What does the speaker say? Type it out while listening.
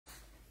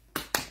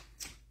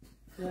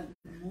Good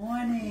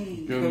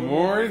morning. Good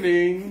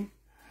morning.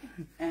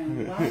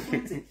 And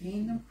welcome to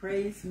Kingdom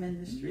Praise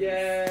Ministry.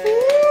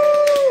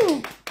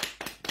 Yay!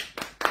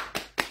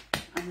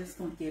 I'm just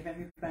going to give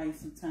everybody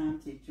some time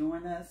to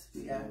join us.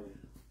 We are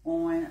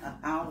on an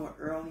hour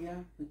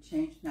earlier. We're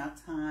changing our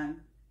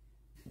time.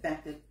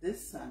 Effective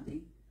this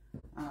Sunday.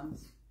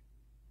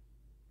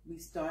 We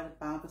started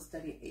Bible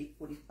study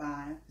at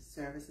 8:45.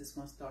 Service is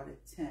going to start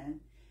at 10.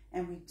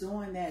 And we're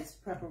doing that as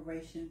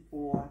preparation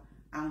for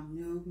our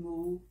new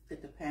move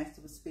that the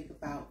pastor will speak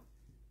about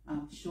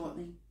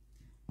shortly.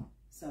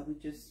 So we're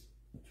just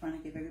trying to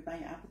give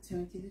everybody an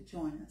opportunity to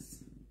join us.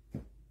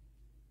 Is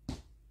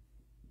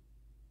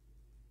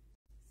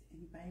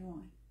anybody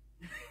on?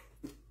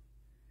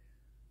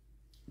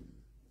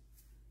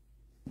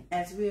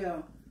 As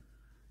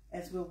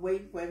we're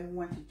waiting for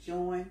everyone to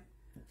join,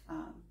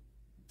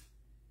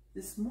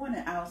 this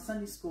morning our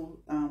Sunday school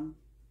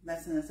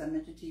lesson, as I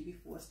mentioned to you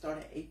before,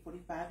 started at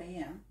 8:45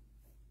 a.m.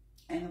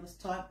 and it was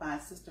taught by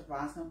Sister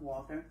Rosalind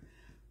Walker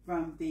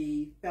from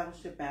the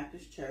Fellowship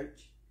Baptist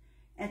Church.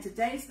 And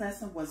today's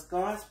lesson was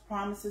God's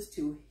promises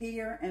to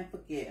hear and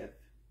forgive.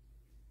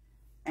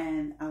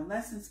 And our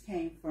lessons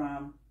came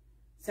from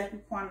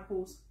 2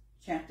 Chronicles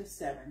chapter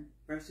 7,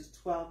 verses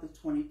 12 to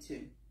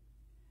 22.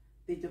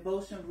 The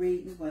devotional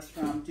reading was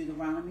from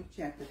Deuteronomy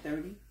chapter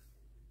 30,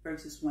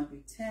 verses 1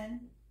 through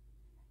 10.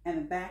 And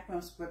the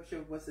background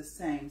scripture was the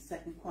same,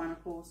 2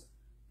 Chronicles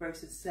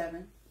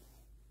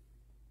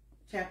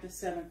chapter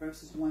 7,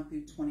 verses 1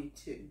 through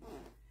 22.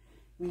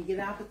 When you get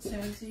an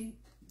opportunity,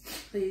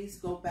 please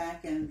go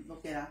back and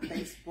look at our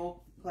Facebook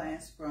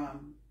class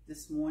from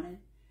this morning.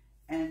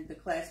 And the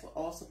class will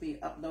also be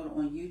uploaded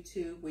on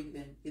YouTube where you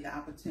can get an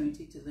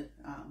opportunity to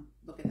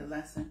look at the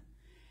lesson.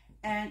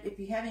 And if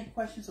you have any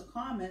questions or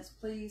comments,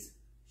 please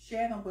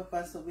share them with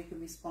us so we can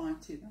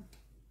respond to them.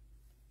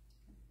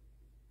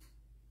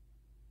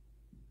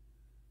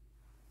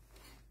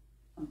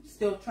 I'm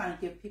still trying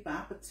to give people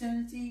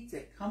opportunity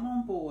to come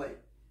on board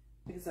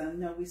because I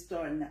know we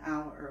started an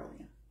hour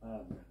earlier.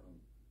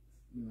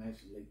 You might have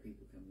some late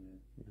people coming in.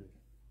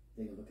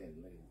 They can look at it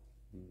later.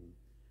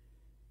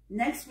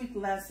 Next week's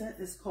lesson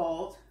is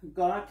called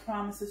God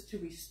Promises to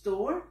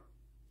Restore.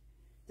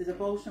 The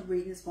devotional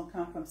reading is going to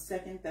come from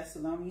 2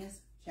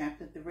 Thessalonians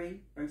chapter 3,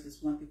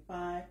 verses 1 through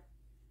 5,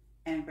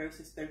 and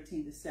verses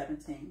 13 to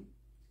 17.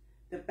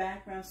 The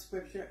background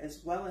scripture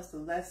as well as the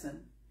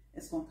lesson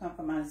is going to come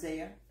from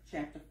Isaiah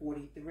chapter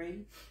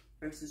 43,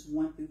 verses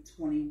 1 through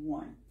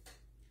 21.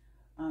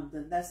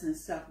 The lesson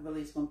itself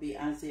really is going to be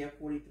Isaiah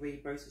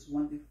 43, verses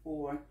 1 through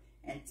 4,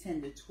 and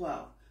 10 to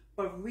 12.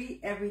 But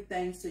read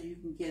everything so you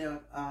can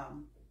get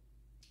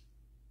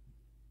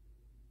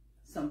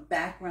some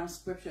background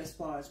scripture as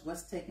far as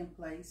what's taking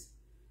place.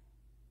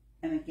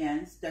 And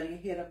again, study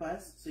ahead of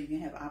us so you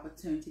can have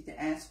opportunity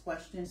to ask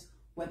questions,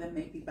 whether it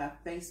may be by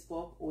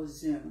Facebook or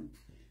Zoom.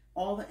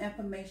 All the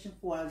information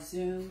for our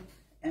Zoom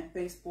and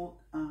Facebook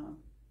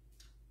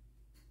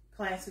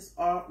classes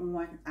are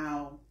on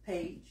our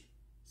page,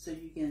 so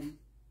you can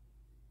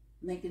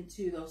link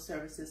into those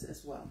services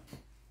as well.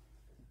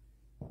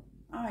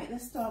 All right,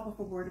 let's start with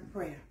a word of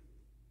prayer.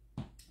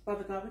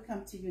 Father God, we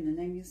come to you in the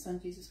name of your Son,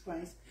 Jesus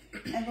Christ.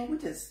 And Lord, we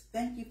just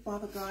thank you,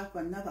 Father God, for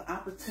another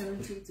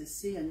opportunity to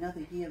see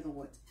another year,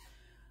 Lord.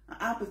 An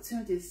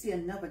opportunity to see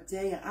another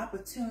day, an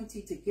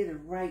opportunity to get it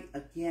right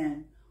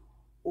again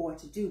or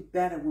to do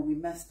better when we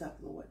messed up,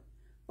 Lord.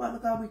 Father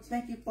God, we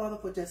thank you, Father,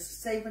 for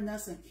just saving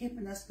us and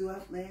keeping us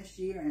throughout last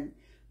year. And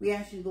we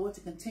ask you, Lord,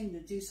 to continue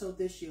to do so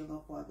this year,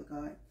 Lord, Father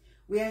God.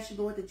 We ask you,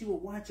 Lord, that you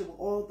will watch over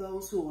all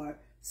those who are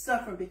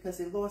suffering because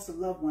they lost a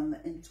loved one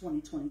in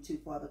 2022,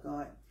 Father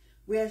God.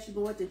 We ask you,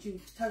 Lord, that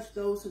you touch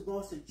those who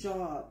lost a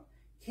job,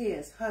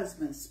 kids,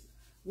 husbands,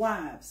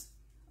 wives,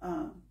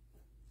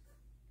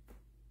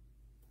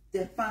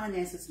 their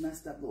finances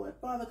messed up, Lord.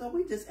 Father God,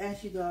 we just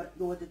ask you,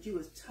 Lord, that you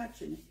would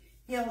touch and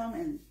heal them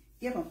and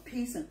give them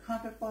peace and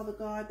comfort, Father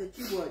God, that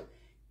you would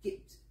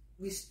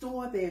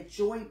restore their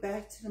joy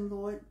back to them,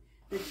 Lord,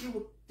 that you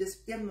would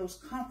just give them those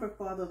comfort,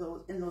 Father,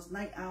 in those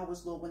night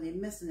hours, Lord, when they're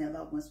missing their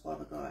loved ones,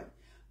 Father God.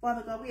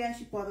 Father God, we ask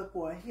you, Father,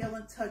 for a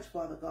healing touch,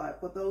 Father God,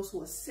 for those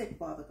who are sick,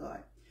 Father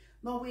God.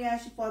 Lord, we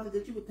ask you, Father,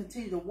 that you would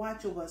continue to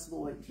watch over us,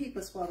 Lord. Keep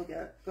us,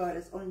 Father God,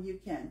 as only you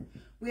can.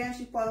 We ask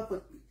you, Father,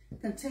 for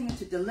continue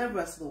to deliver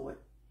us, Lord.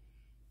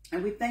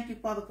 And we thank you,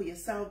 Father, for your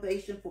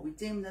salvation, for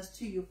redeeming us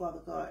to you, Father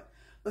God.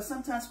 But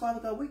sometimes, Father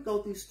God, we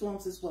go through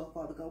storms as well,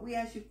 Father God. We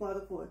ask you,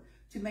 Father,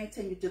 to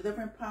maintain your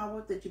delivering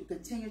power, that you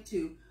continue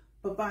to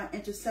provide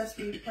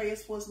intercessory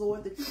prayers for us,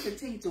 Lord, that you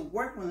continue to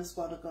work on us,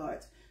 Father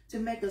God, to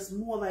make us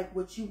more like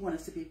what you want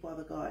us to be,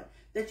 Father God.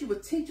 That you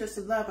would teach us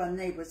to love our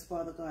neighbors,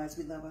 Father God, as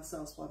we love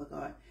ourselves, Father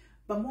God.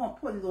 But more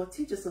importantly, Lord,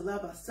 teach us to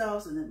love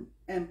ourselves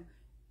and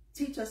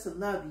teach us to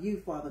love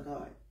you, Father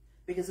God.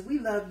 Because if we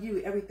love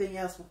you, everything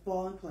else will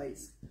fall in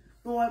place.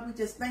 Lord, we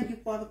just thank you,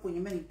 Father, for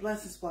your many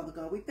blessings, Father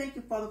God. We thank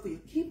you, Father, for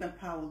your keeping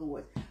power,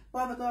 Lord.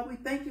 Father God, we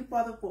thank you,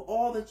 Father, for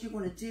all that you're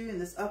going to do in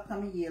this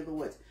upcoming year,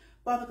 Lord.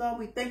 Father God,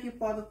 we thank you,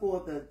 Father,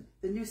 for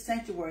the new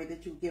sanctuary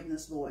that you've given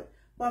us, Lord.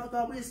 Father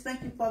God, we just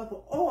thank you, Father,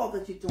 for all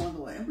that you're doing,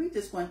 Lord. And we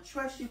just want to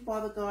trust you,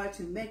 Father God,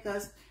 to make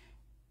us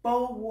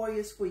bold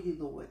warriors for you,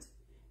 Lord.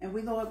 And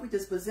we, Lord, we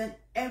just present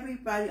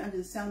everybody under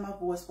the sound of my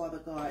voice, Father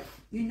God.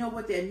 You know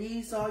what their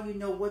needs are. You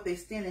know what they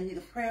stand in need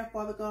of prayer,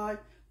 Father God.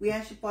 We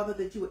ask you, Father,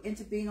 that you will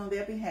intervene on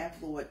their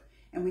behalf, Lord.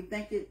 And we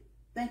thank you,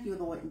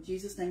 Lord. In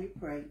Jesus' name we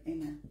pray.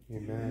 Amen.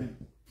 Amen.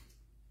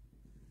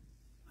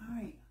 All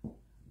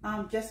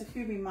right. Just a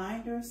few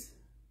reminders.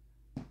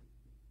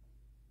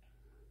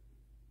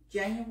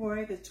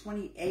 January the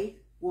 28th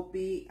will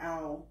be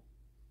our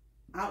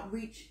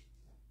outreach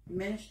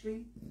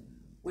ministry,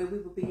 where we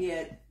will be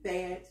at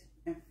Fayette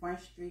and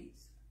Front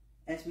Streets,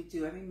 as we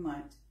do every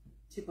month,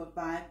 to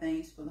provide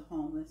things for the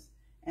homeless.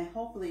 And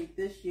hopefully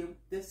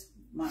this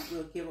month,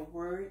 we'll give a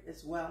word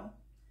as well.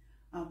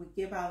 We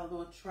give out a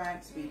little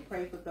tracts. We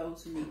pray for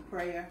those who need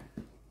prayer.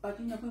 But,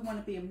 we want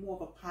to be more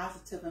of a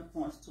positive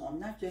influence to them,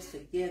 not just to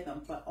give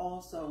them, but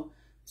also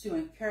to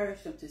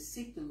encourage them to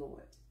seek the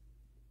Lord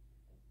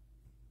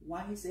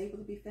while he's able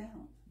to be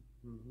found.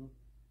 Mm-hmm.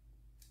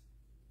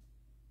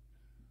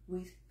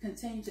 We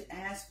continue to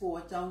ask for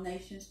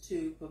donations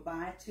to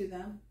provide to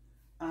them.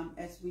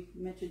 As we've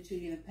mentioned to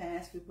you in the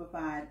past, we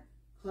provide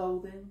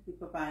clothing, we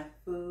provide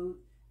food,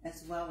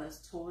 as well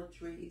as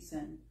toiletries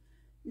and,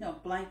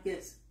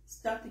 blankets,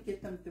 stuff to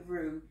get them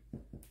through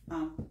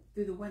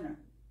the winter,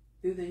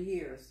 through the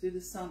years, through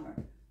the summer,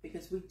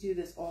 because we do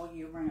this all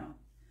year round.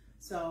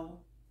 So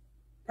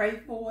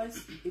pray for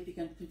us. If you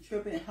can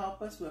contribute and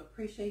help us, we'll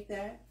appreciate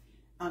that.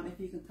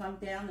 If you can come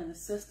down and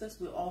assist us,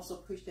 we'll also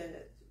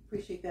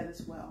appreciate that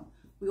as well.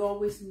 We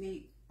always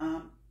meet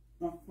on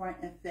Front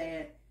and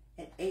Fayette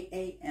at 8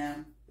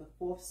 a.m. the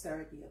fourth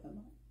Saturday of the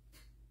month.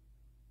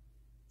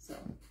 So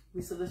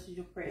we solicit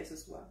your prayers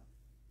as well.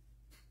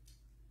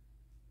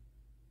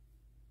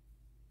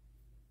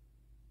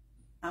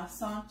 Our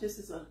songstress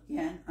is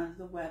again under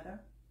the weather.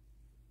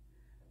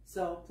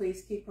 So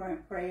please keep her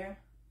in prayer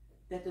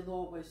that the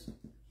Lord will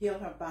heal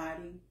her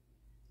body,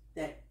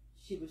 that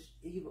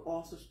he will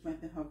also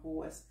strengthen her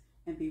voice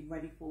and be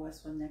ready for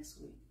us for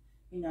next week.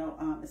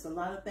 It's a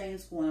lot of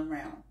things going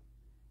around.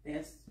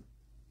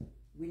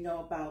 We know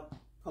about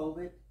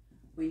COVID.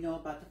 We know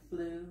about the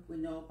flu. We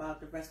know about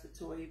the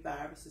respiratory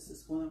viruses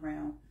that's going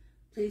around.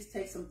 Please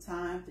take some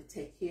time to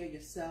take care of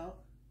yourself.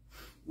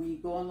 When you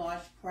go in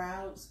large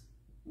crowds,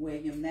 wear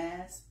your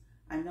mask.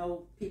 I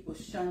know people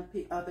shun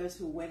others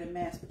who wear the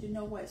mask, but you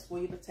know what? It's for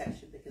your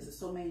protection because there's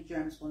so many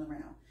germs going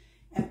around.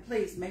 And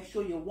please make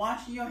sure you're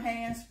washing your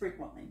hands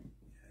frequently,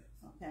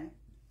 okay?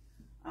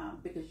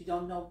 Because you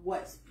don't know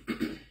what's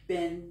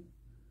been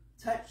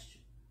touched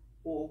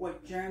or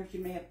what germs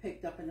you may have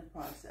picked up in the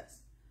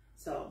process.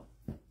 So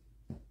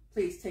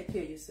please take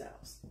care of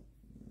yourselves.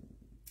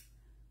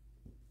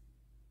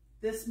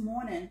 This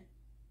morning,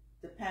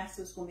 the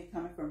pastor is going to be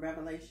coming from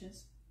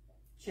Revelations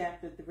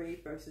chapter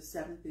 3, verses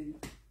 7 through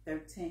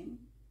 13.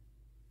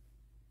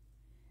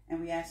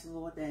 And we ask the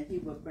Lord that he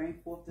will bring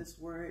forth this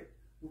word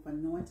with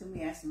anointing.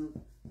 We ask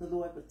the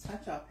Lord to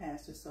touch our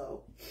pastor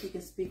so he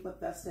can speak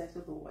what thus says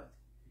the Lord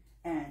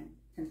and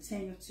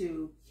continue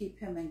to keep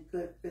him in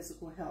good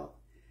physical health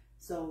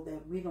so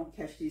that we don't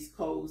catch these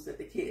colds that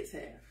the kids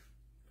have.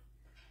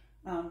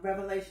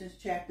 Revelations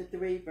chapter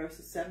 3,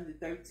 verses 7 to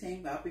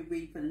 13. I'll be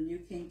reading from the New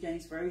King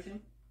James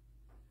Version.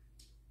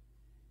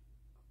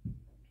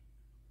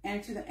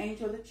 And to the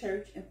angel of the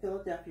church in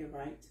Philadelphia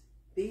write,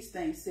 these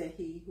things said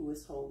he who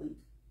is holy,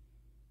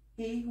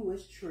 he who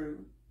is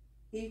true,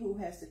 he who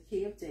has the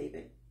key of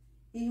David,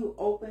 he who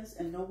opens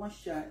and no one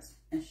shuts,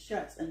 and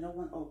shuts and no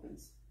one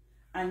opens.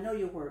 I know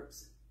your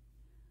works.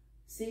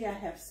 See, I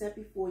have set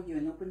before you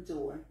an open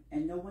door,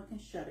 and no one can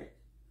shut it.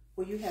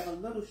 For you have a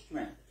little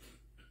strength,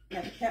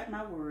 have kept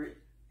my word,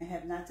 and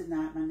have not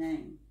denied my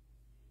name.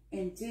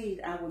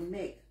 Indeed, I will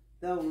make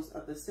those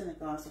of the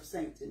synagogues of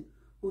Satan,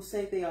 who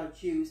say they are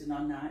Jews and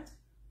are not,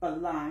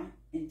 but lie.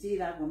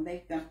 Indeed, I will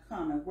make them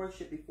come and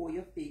worship before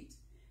your feet,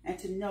 and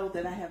to know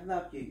that I have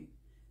loved you,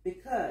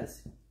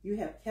 because you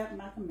have kept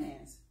my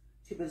commands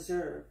to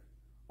preserve.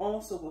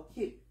 Also will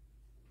keep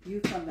you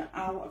from the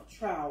hour of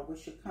trial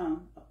which shall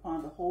come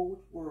upon the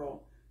whole world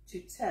to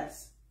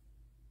test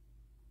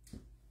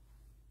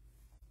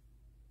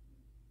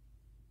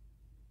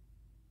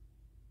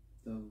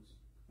those.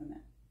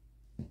 Amen.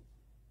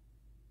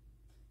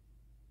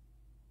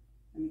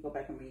 Let me go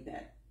back and read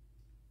that.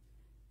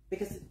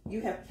 Because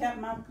you have kept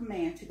my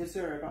command to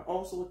preserve, I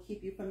also will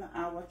keep you from the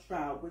hour of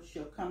trial which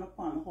shall come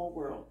upon the whole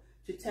world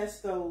to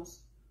test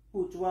those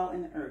who dwell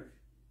in the earth.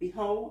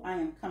 Behold, I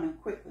am coming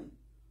quickly.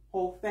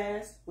 Hold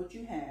fast what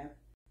you have,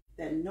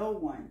 that no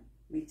one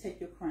may take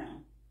your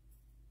crown.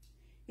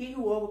 He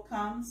who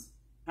overcomes,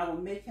 I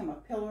will make him a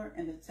pillar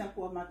in the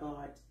temple of my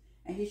God,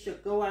 and he shall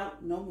go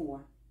out no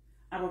more.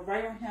 I will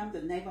write on him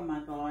the name of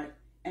my God,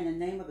 and the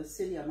name of the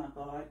city of my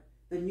God,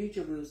 the New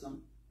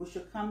Jerusalem, which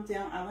shall come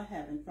down out of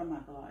heaven from my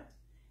God.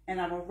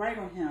 And I will write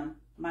on him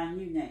my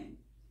new name.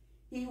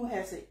 He who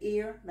has an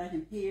ear, let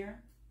him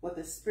hear what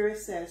the Spirit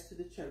says to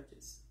the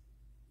churches.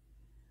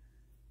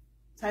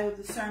 The title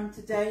of the sermon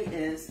today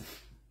is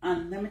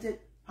Unlimited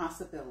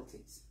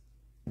Possibilities.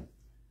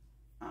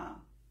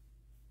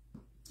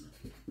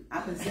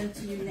 I present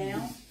to you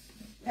now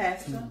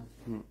Pastor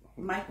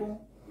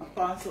Michael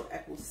Apostle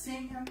Eccles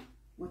Sr.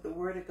 with the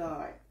Word of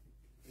God.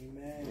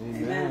 Amen.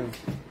 Amen.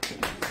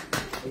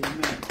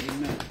 Amen.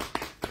 Amen.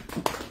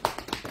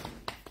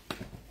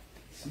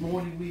 This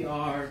morning we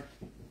are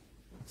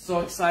so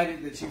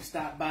excited that you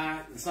stopped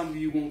by. And some of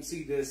you won't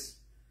see this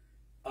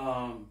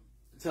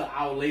until an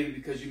hour later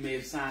because you may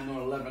have signed on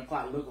 11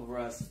 o'clock looking for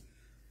us.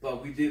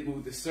 But we did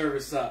move the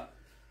service up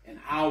an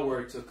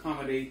hour to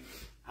accommodate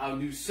our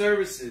new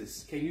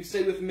services. Can you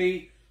say with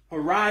me,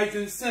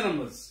 Horizon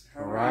Cinemas?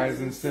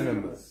 Horizon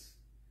Cinemas.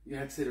 You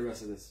have to say the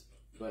rest of this.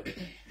 But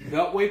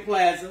Beltway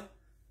Plaza,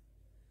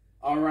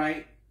 all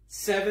right,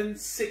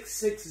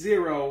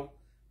 7660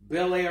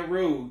 Bel Air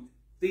Road,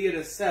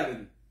 Theater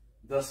 7.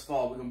 Thus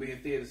far, we're going to be in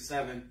Theater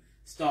 7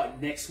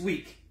 starting next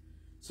week.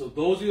 So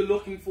those of you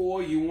looking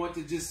for, you want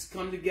to just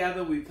come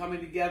together, we're coming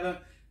together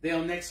there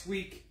next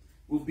week.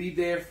 We'll be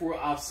there for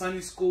our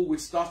Sunday school, which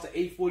starts at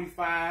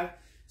 8:45.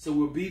 So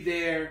we'll be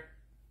there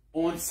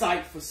on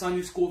site for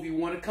Sunday school if you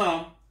want to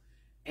come.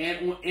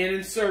 And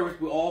in service,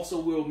 we also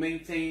will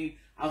maintain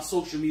our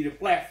social media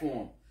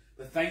platform.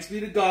 But thanks be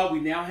to God, we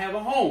now have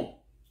a home.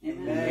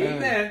 Amen.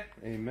 Amen.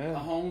 Amen. A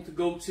home to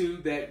go to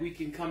that we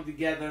can come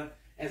together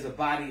as a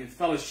body in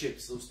fellowship.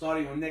 So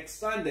starting on next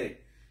Sunday,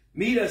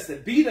 meet us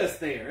and beat us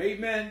there.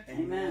 Amen.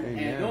 Amen. Amen.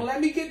 And don't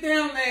let me get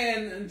down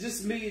there and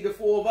just me, the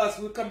four of us.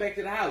 We'll come back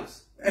to the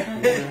house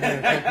and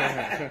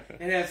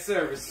have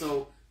service.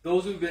 So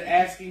those who've been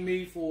asking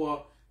me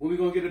for when we're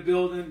going to get a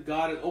building,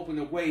 God has opened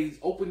the way. He's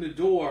opened the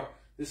door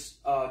this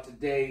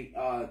today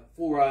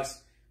for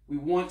us. We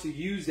want to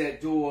use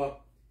that door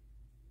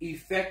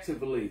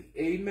effectively.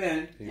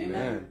 Amen.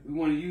 Amen. We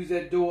want to use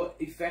that door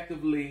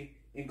effectively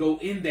and go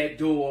in that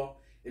door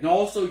and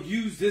also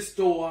use this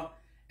door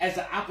as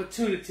an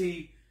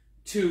opportunity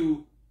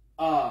to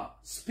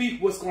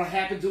speak what's going to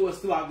happen to us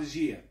throughout this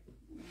year.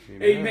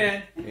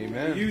 Amen.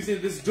 Amen.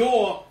 Using this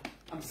door,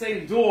 I'm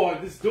saying door,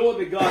 this door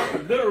that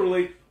God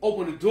literally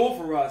opened the door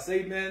for us.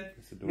 Amen.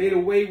 Made a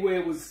way where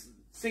it was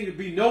seemed to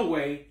be no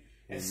way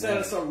and set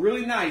us up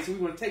really nice. We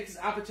want to take this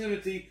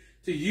opportunity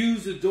to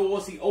use the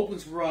doors He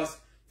opens for us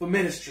for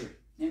ministry.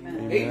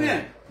 Amen.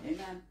 Amen.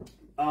 Amen.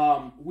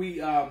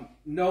 We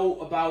know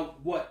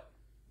about what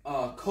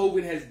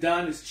COVID has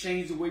done. It's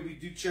changed the way we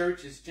do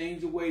church. It's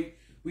changed the way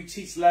we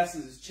teach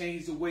lessons. It's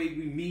changed the way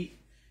we meet.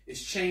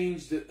 It's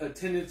changed the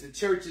attendance at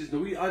churches. Now,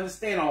 we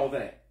understand all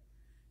that.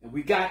 And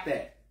we got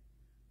that.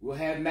 We'll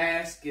have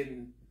masks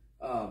and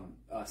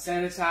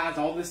sanitize,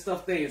 all this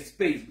stuff there in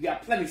space. We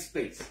got plenty of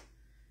space.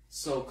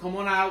 So come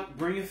on out,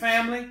 bring your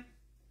family,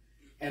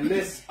 and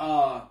let's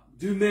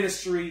do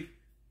ministry.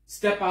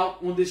 Step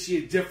out on this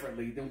year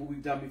differently than what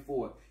we've done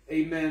before.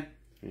 Amen.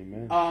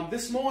 Amen.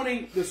 This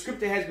morning, the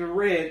scripture has been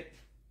read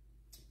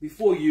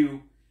before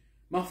you.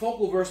 My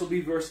focal verse will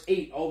be verse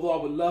 8, although I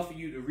would love for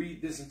you to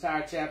read this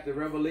entire chapter,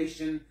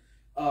 Revelation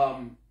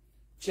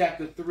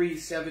chapter 3,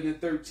 7, and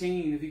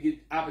 13. If you get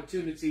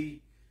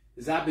opportunity,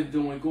 as I've been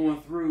doing,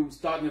 going through,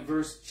 starting at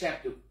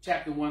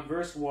chapter 1,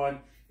 verse 1,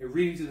 and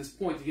reading to this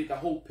point to get the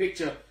whole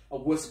picture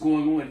of what's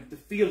going on, the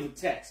feel of the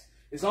text.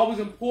 It's always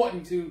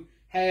important to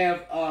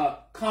have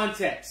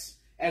context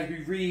as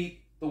we read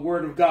the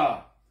Word of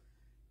God.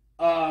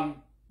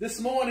 This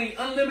morning,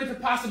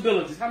 unlimited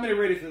possibilities. How many are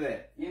ready for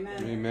that?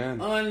 Amen. Amen.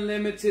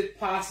 Unlimited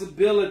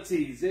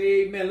possibilities.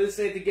 Amen. Let's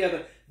say it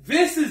together.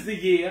 This is the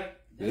year.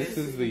 This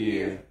is the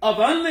year Of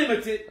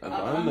unlimited.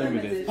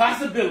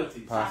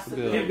 Possibilities.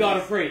 Give God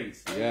a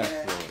praise. Yes,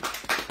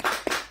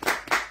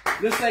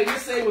 Lord. Let's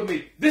say it with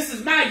me. This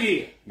is my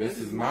year. This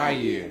is my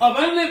year Of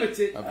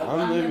unlimited.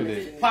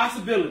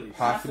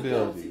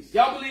 possibilities.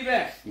 Y'all believe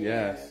that?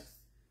 Yes.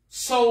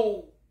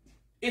 So,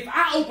 if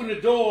I open the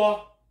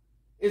door,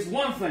 it's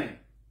one thing.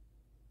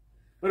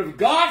 But if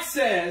God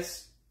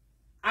says,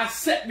 I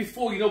set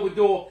before you an open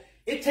door,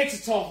 it takes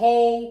it to a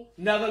whole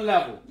nother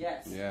level.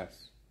 Yes. Yes.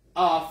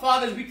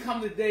 Father, as we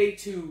come today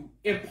to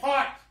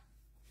impart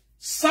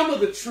some of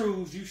the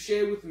truths you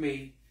shared with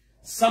me,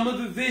 some of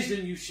the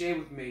vision you shared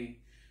with me,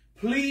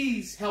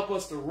 please help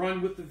us to run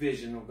with the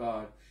vision, oh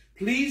God.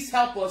 Please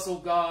help us, oh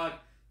God,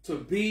 to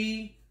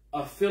be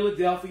a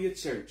Philadelphia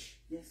church.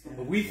 Yes,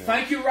 But we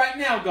thank you right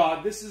now,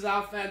 God. This is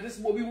our family. This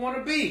is what we want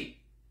to be.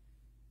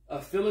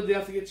 A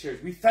Philadelphia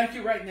church. We thank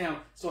you right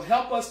now. So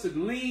help us to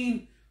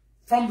glean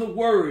from the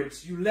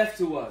words you left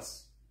to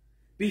us.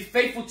 Be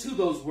faithful to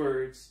those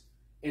words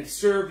and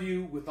serve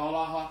you with all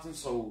our hearts and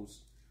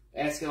souls.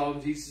 Ask it all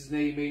in Jesus'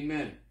 name.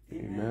 Amen.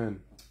 Amen.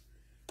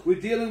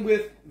 We're dealing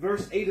with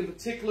verse 8 in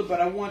particular,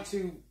 but I want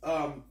to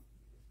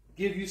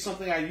give you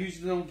something I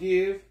usually don't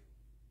give.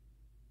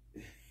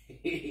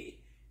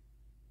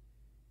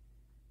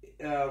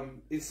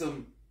 It's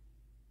some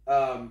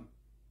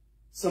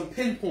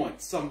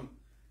pinpoints,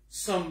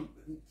 some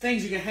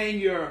things you can hang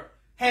your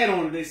hat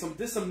on today.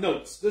 There's some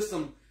notes. There's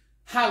some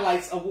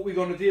highlights of what we're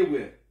going to deal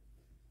with.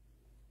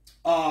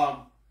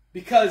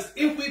 Because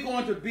if we're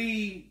going to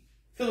be,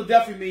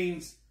 Philadelphia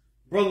means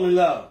brotherly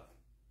love.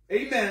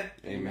 Amen.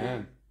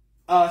 Amen.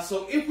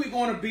 So if we're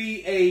going to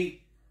be a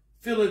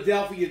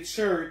Philadelphia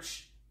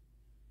church,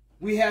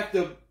 we have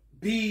to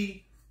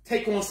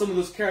take on some of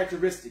those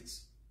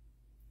characteristics.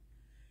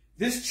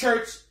 This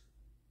church,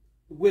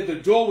 where the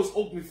door was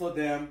open for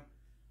them,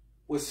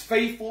 was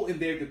faithful in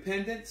their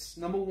dependence,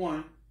 number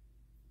one,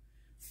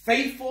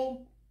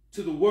 faithful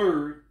to the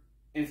word,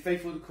 and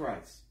faithful to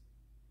Christ.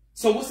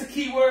 So what's the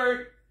key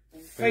word?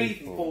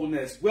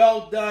 Faithfulness.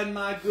 Well done,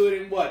 my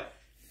good and what?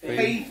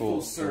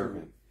 Faithful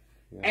servant.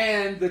 Yeah.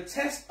 And the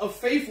test of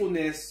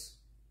faithfulness,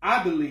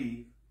 I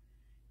believe,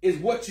 is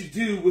what you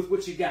do with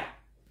what you got.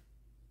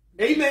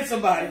 Amen,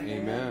 somebody.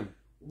 Amen.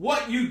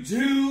 What you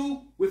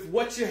do with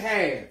what you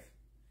have.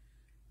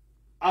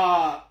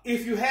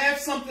 If you have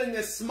something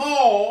that's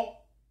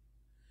small,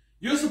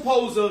 you're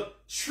supposed to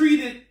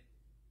treat it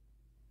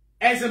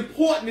as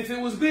important if it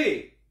was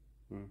big.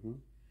 Mm-hmm.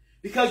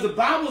 Because the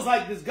Bible is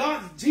like this.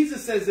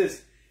 Jesus says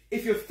this: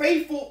 if you're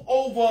faithful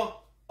over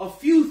a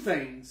few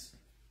things,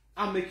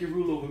 I'll make you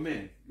rule over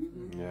many.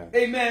 Mm-hmm. Yeah.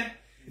 Amen.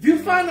 If you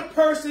find a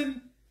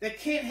person that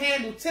can't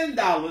handle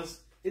 $10,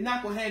 they're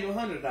not going to handle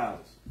 $100.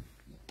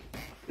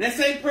 That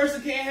same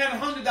person can't handle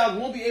 $100,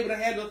 won't be able to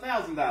handle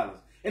 $1,000.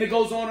 And it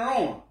goes on and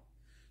on.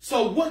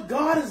 So what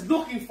God is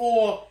looking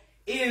for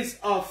is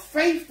a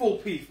faithful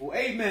people.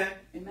 Amen.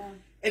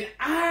 Amen. And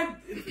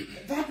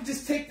if I could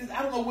just take this,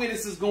 I don't know where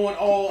this is going,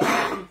 all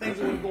the things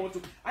that we're going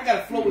through. I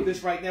got to flow with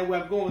this right now,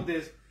 where I'm going with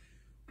this.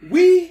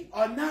 We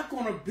are not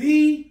going to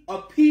be a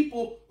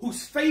people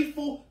who's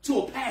faithful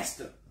to a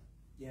pastor.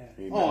 Yeah.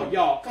 Amen. Oh,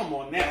 y'all, come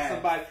on now,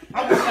 somebody.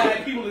 I wish I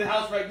had people in the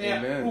house right now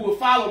Amen. Who would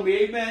follow me.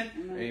 Amen.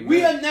 Amen.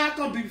 We are not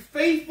going to be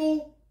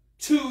faithful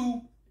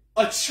to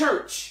a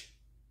church.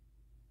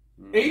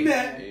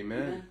 Amen.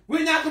 Amen.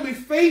 We're not going to be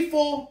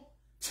faithful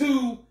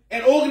to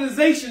an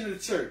organization in the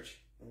church.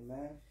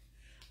 Amen.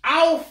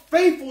 Our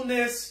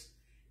faithfulness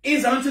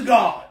is unto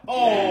God.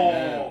 Oh,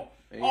 Amen.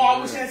 Oh,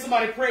 I wish I had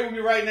somebody pray with me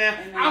right now.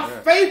 Amen. Our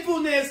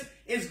faithfulness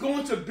is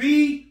going to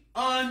be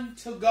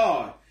unto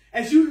God.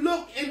 As you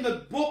look in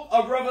the book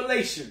of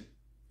Revelation,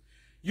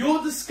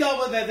 you'll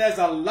discover that there's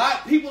a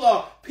lot. People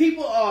are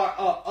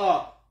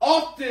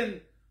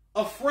often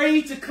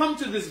afraid to come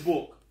to this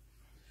book.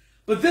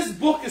 But this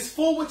book is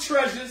full with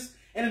treasures,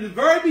 and in the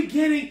very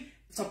beginning,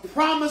 it's a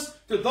promise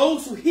to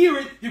those who hear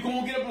it, you're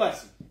going to get a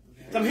blessing.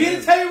 So I'm here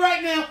to tell you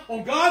right now,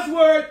 on God's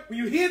word, when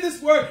you hear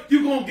this word,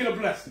 you're going to get a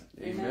blessing.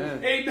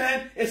 Amen.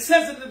 Amen. It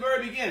says it in the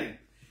very beginning.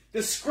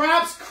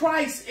 Describes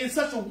Christ in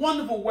such a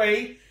wonderful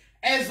way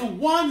as the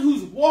one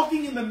who's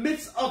walking in the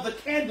midst of the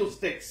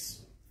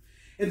candlesticks.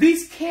 And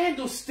these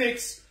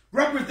candlesticks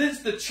represents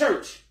the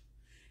church.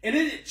 And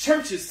in it,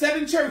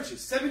 seven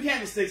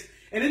candlesticks.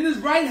 And in his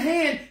right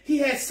hand, he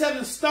has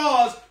 7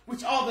 stars,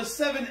 which are the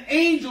 7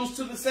 angels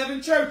to the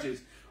 7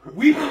 churches.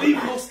 We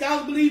believe, most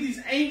scholars believe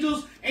these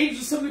angels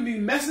simply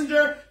mean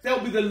messenger. That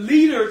will be the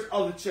leaders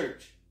of the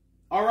church.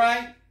 All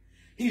right?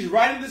 He's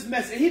writing this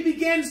message. And he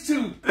begins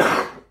to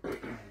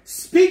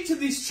speak to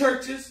these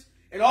churches.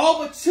 And all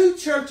but 2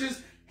 churches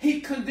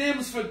he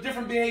condemns for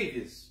different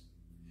behaviors.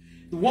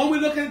 The one we're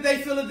looking at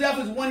today,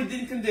 Philadelphia, is one he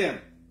didn't condemn.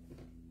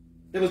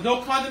 There was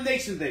no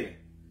condemnation there.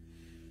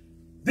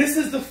 This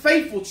is the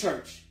faithful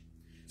church.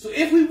 So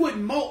if we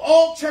would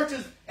all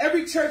churches,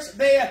 every church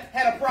there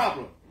had a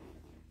problem.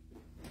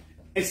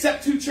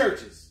 Except 2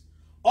 churches.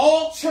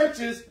 All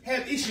churches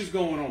have issues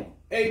going on.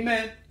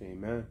 Amen.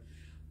 Amen.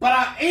 But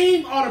our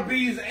aim ought to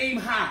be is aim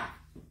high.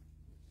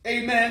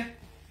 Amen.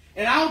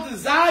 And our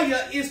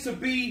desire is to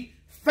be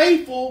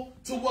faithful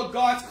to what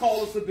God's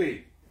called us to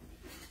be.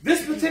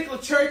 This particular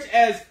church,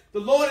 as the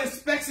Lord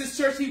inspects his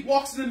church, he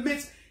walks in the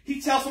midst.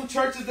 He tells some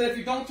churches that if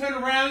you don't turn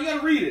around, you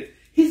got to read it.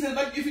 He said,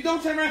 like, if you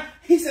don't turn around,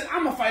 he said,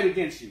 I'm going to fight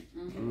against you.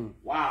 Mm-hmm.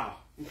 Wow.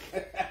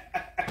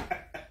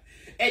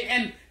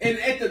 and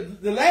at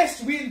the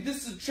last week,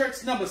 this is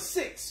church number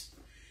 6.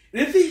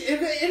 And if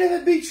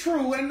it be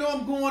true, and I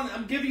know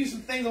I'm giving you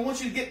some things, I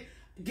want you to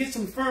get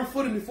some firm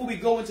footing before we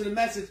go into the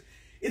message.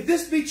 If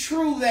this be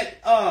true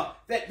that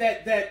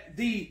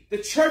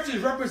the churches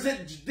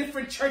represent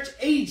different church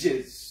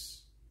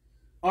ages,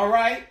 all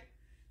right?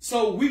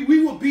 So we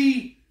will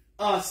be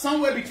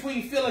somewhere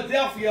between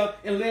Philadelphia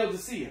and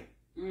Laodicea.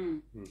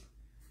 Mm.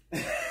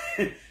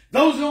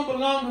 Those who don't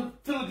belong to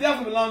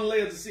Philadelphia belong to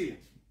Laodicea.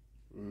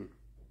 Mm.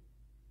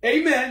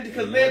 Amen.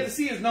 Because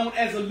Laodicea is known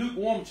as a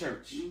lukewarm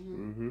church.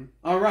 Mm-hmm.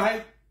 All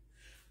right.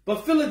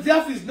 But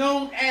Philadelphia is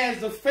known as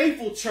the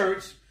faithful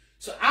church.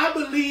 So I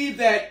believe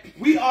that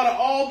we ought to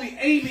all be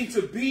aiming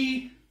to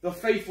be the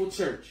faithful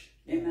church.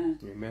 Amen.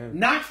 Amen.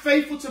 Not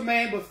faithful to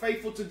man, but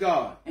faithful to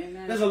God.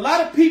 Amen. There's a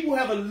lot of people who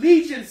have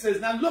allegiances.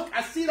 Now look,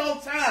 I see it all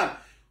the time.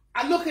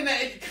 I look at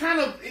it,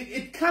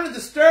 it kind of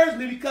disturbs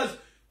me because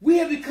we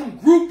have become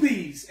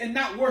groupies and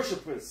not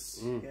worshipers.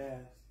 Mm. Yeah.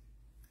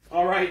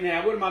 All right,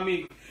 now, what do I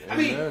mean? I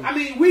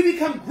mean, we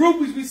become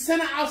groupies. We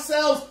center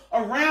ourselves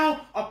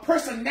around a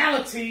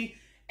personality,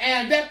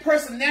 and that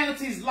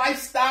personality's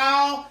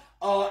lifestyle,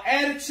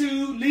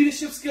 attitude,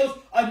 leadership skills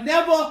are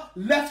never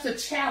left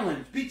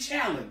to be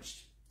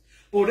challenged.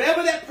 But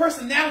whatever that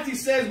personality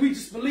says, we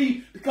just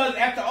believe, because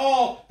after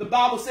all, the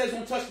Bible says,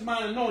 don't touch the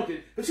mind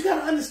anointed. But you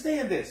got to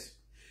understand this.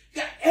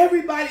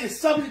 Everybody is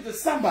subject to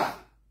somebody.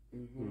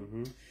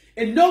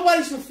 And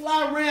nobody should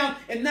fly around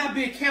and not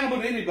be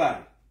accountable to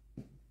anybody.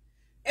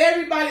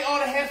 Everybody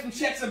ought to have some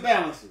checks and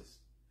balances.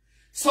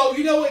 So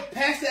you know what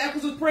Pastor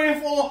Eccles was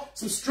praying for?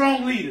 Some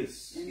strong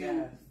leaders.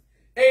 Amen.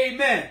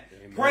 Amen.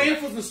 Praying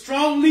for some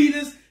strong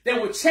leaders that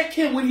will check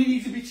him when he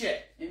needs to be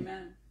checked.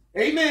 Amen.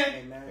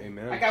 Amen.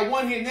 Amen. I got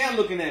one here now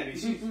looking at me.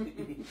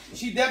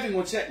 She definitely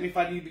gonna check me if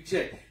I need to be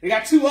checked. They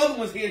got two other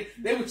ones here.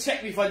 They would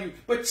check me if I need.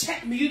 But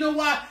check me. You know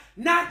why?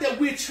 Not that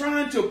we're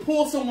trying to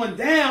pull someone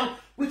down.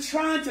 We're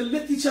trying to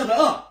lift each other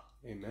up.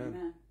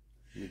 Amen.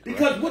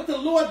 Because what the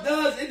Lord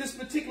does in this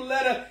particular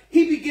letter,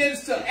 he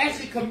begins to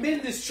actually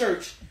commend this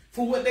church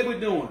for what they were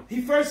doing.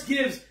 He first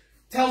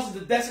tells us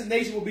the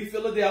destination will be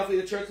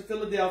Philadelphia, the church of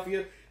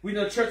Philadelphia. We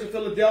know the church of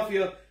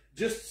Philadelphia,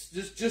 just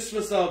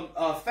for some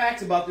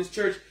facts about this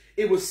church,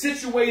 it was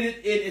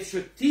situated in a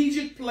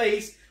strategic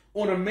place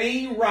on a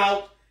main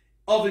route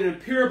of an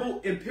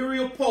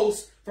imperial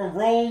post from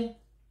Rome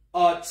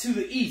to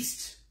the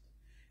east.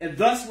 And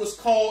thus was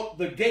called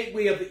the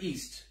Gateway of the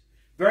East.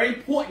 Very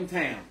important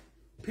town.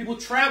 People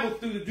travel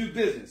through to do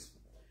business.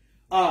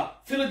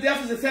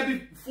 Philadelphia, as I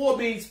said before,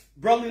 means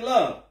brotherly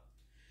love.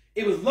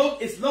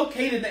 It's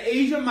located in the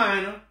Asia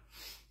Minor.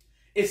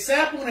 It's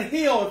set up on a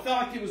hill and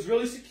felt like it was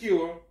really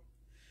secure.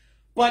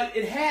 But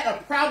it had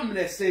a problem in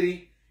that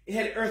city. It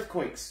had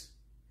earthquakes.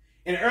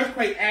 And an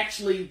earthquake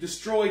actually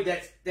destroyed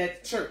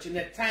that church and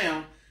that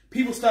town.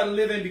 People started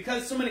living,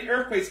 because so many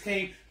earthquakes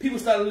came, people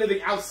started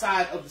living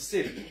outside of the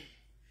city.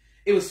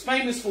 It was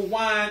famous for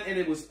wine, and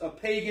it was a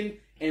pagan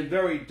and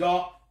very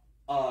dark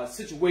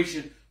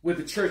situation where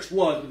the church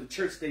was, where the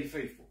church stayed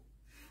faithful.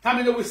 How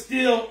many know we're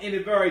still in a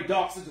very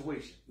dark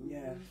situation?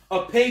 Yeah.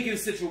 A pagan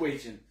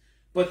situation.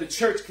 But the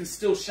church can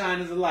still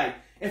shine as a light.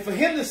 And for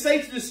him to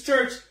say to this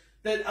church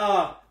that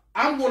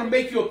I'm going to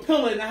make you a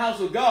pillar in the house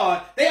of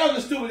God, they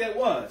understood what that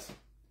was.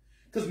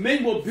 Because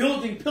men were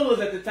building pillars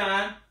at the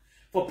time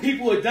for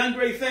people who had done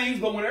great things,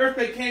 but when an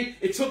earthquake came,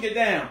 it took it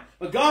down.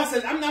 But God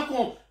says, I'm not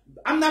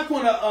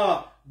going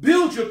to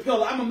build your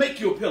pillar. I'm going to make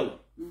you a pillar.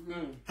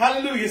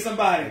 Hallelujah,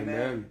 somebody.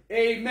 Amen.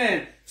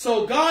 Amen.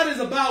 So God is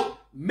about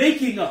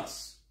making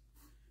us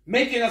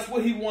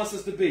what he wants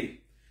us to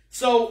be.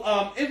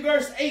 So in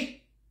verse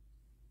 8,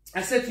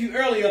 I said to you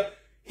earlier,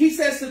 he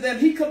says to them,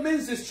 he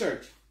commends this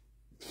church.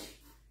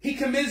 He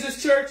commends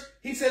this church.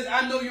 He says,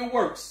 I know your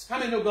works. How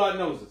many know God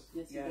knows us?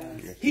 Yes, he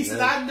does. Yes, He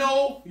says, I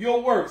know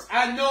your works.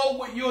 I know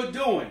what you're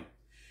doing.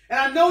 And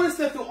I noticed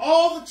that through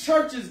all the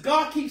churches,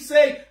 God keeps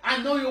saying,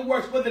 I know your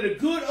works, whether they're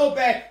good or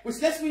bad,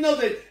 which lets me know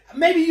that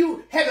maybe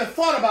you haven't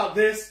thought about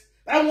this,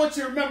 but I want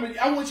you to remember,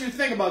 I want you to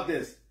think about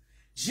this.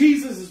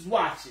 Jesus is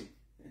watching.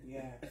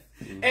 Yeah.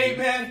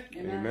 Amen.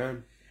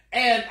 Amen.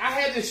 And I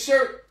had this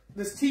shirt,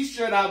 this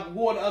t-shirt I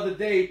wore the other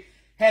day,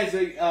 has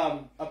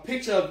a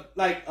picture of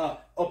like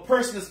a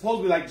person that's supposed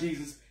to be like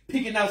Jesus,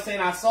 peeking out saying,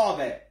 I saw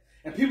that.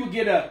 And people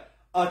get a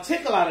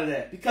tickle out of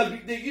that because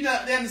they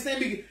understand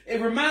me. It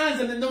reminds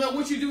them that no matter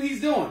what you do, he's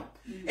doing.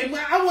 And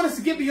I want us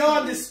to get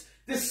beyond this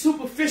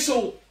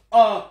superficial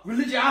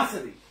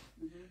religiosity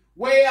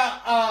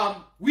where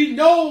we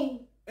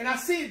know, and I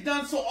see it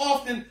done so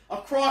often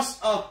across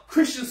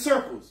Christian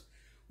circles.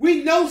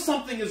 We know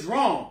something is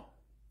wrong.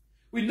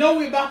 We know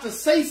we're about to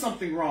say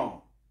something wrong.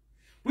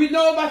 We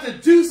know we're about to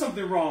do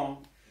something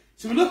wrong.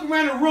 So we look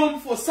around the room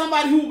for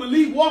somebody who will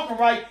believe walking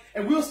right,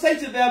 and we'll say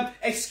to them,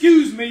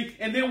 excuse me,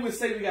 and then we'll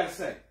say what we got to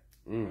say.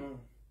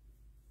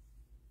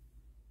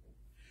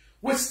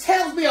 Which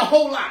tells me a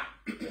whole lot.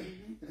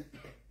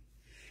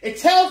 It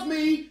tells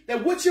me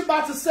that what you're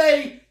about to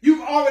say,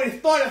 you've already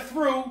thought it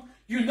through.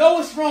 You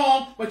know it's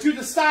wrong, but you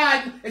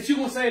decide that you're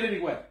going to say it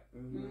anyway.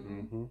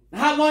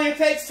 How long it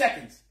takes?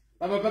 Seconds.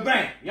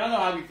 Bang. Y'all know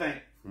how we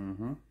think.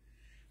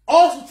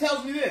 Also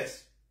tells me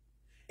this.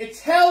 It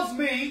tells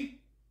me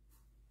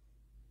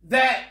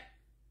that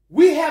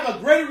we have a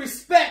greater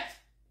respect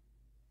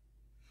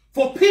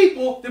for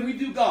people than we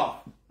do God.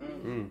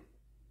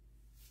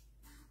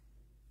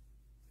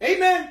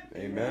 Amen.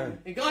 Amen.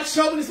 And God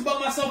showed me this about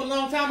myself a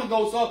long time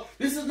ago, so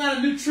this is not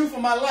a new truth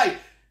in my life.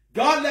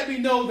 God let me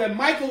know that,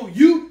 Michael,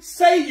 you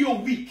say you're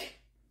weak.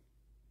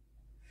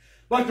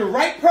 But the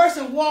right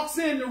person walks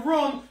in the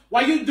room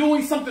while you're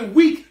doing something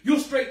weak, you'll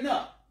straighten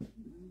up.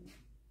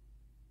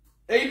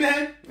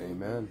 Amen.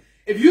 Amen.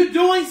 If you're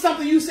doing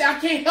something, you say, I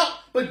can't help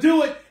but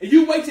do it, and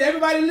you wait till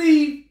everybody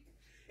leave.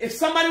 If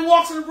somebody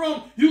walks in the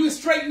room, you can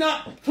straighten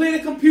up, clean the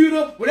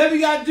computer, whatever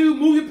you got to do,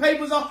 move your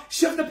papers off,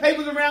 shift the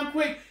papers around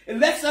quick. It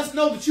lets us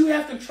know that you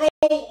have control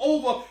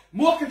over,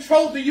 more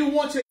control than you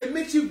want to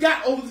admit you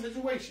got over the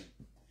situation.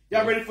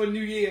 Y'all ready for a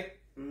new year?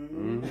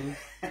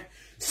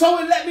 So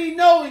it let me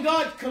know, and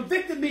God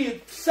convicted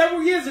me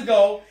several years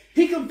ago.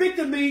 He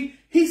convicted me.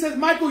 He says,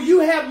 Michael, you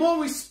have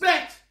more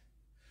respect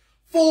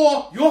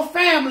for your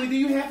family than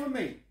you have for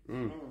me.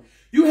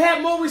 You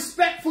have more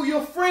respect for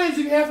your friends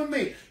than you have for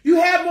me. You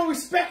have more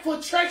respect for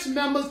church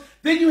members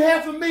than you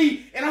have for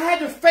me. And I had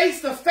to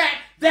face the fact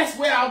that's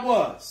where I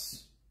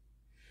was.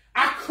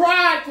 I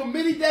cried for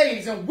many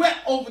days and wept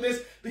over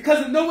this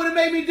because you know what it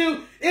made me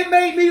do? It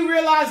made me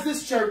realize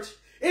this, church.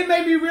 It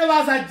made me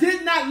realize I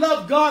did not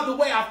love God the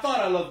way I thought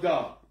I loved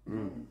God.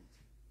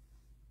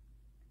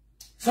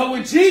 So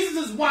when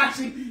Jesus is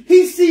watching,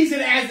 he sees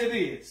it as it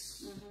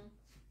is.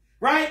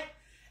 Right?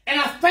 And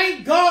I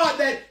thank God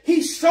that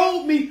he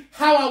showed me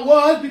how I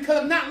was,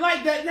 because I'm not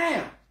like that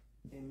now.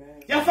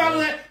 Y'all follow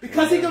that?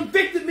 Because he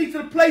convicted me to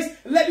the place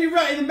and let me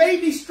realize, and it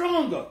made me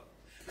stronger.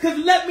 Because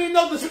it let me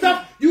know the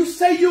stuff you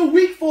say you're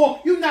weak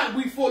for, you're not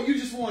weak for, you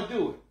just want to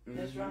do it.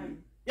 That's right.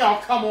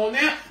 Y'all come on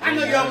now. I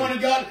know y'all want to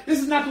go. This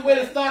is not the way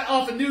to start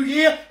off a new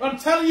year. But I'm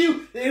telling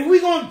you, that if we're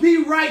going to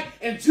be right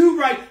and do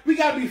right, we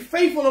got to be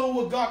faithful over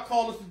what God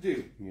called us to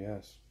do.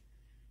 Yes.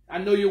 I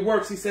know your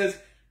works. He says,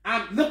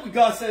 look what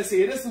God says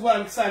here. This is what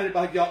I'm excited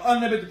about, y'all.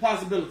 Unlimited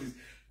possibilities.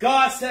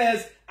 God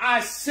says, I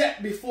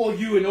set before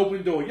you an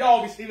open door.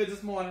 Y'all receive it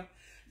this morning.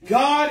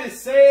 God is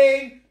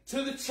saying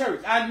to the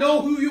church, I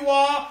know who you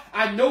are.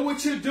 I know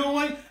what you're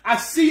doing. I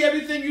see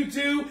everything you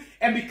do.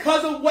 And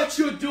because of what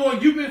you're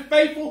doing, you've been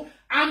faithful.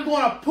 I'm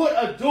going to put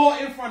a door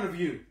in front of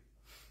you.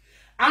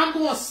 I'm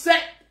going to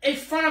set in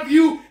front of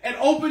you an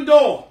open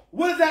door.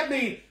 What does that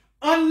mean?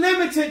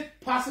 Unlimited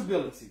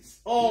possibilities.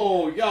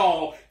 Oh,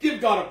 y'all, give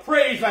God a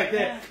praise like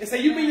that. And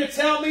say, you mean to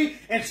tell me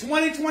in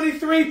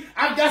 2023,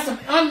 I've got some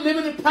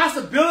unlimited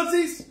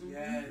possibilities?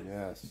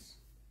 Yes.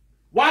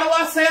 Why do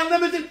I say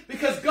unlimited?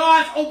 Because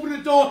God's opened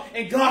the door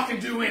and God can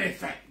do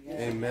anything.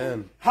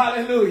 Amen.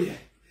 Hallelujah.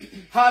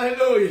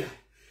 Hallelujah.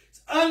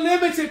 It's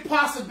unlimited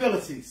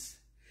possibilities.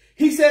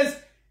 He says,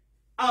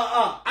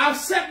 I've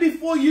set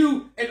before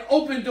you an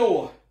open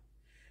door.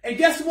 And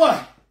guess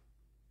what?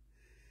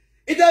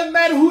 It doesn't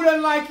matter who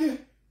doesn't like you.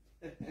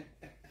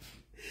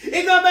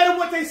 It doesn't matter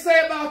what they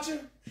say about you.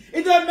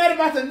 It doesn't matter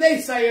about the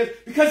naysayers,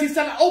 because he's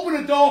trying to open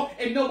the door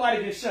and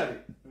nobody can shut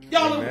it.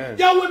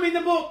 Y'all with me in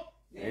the book?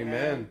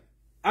 Amen.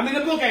 I'm in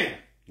the book, ain't I?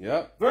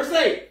 Yep. Verse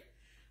 8.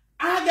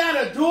 I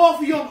got a door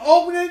for you I'm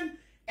opening,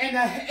 and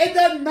it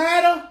doesn't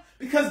matter,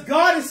 because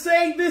God is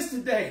saying this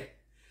today.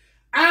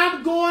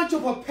 I'm going to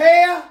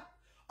prepare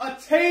a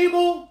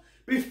table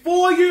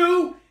before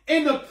you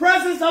in the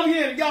presence of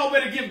him. Y'all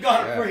better give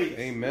God a praise.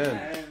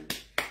 Amen.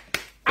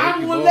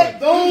 I'm going to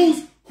let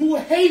those who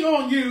hate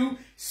on you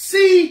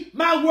see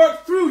my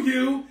work through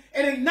you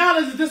and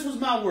acknowledge that this was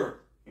my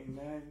work.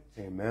 Amen.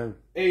 Amen.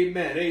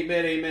 Amen.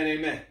 Amen.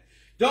 Amen.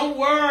 Don't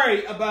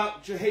worry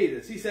about your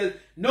haters. He says,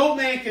 no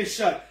man can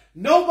shut.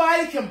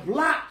 Nobody can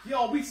block.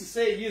 Y'all, we used to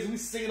say it years. We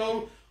used to sing it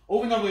over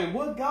and over again.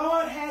 What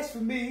God has for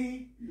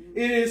me,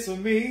 it is for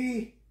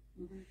me.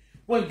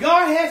 When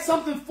God has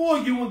something for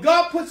you, when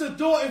God puts a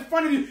door in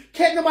front of you,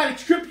 can't nobody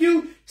trip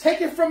you, take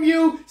it from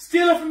you,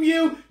 steal it from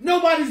you.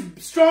 Nobody's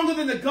stronger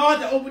than the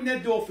God that opened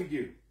that door for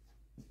you.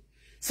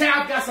 Say,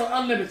 I've got some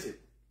unlimited.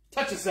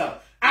 Touch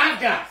yourself. I've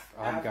got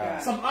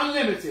some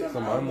unlimited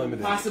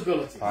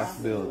possibilities.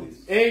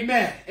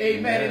 Amen.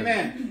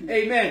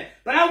 Amen.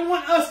 But I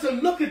want us to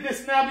look at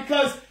this now,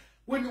 because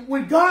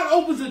when God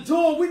opens a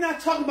door, we're not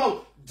talking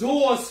about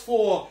doors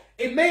for,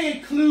 it may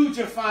include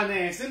your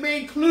finance. It may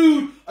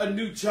include a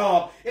new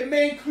job. It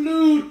may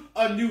include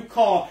a new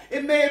car.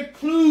 It may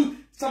include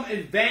some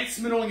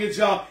advancement on your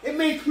job. It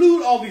may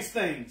include all these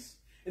things.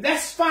 And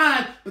that's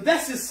fine, but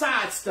that's just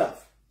side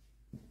stuff.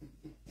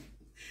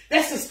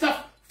 That's the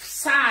stuff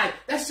side.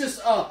 That's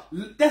just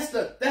that's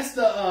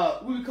the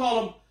what we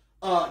call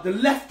them, the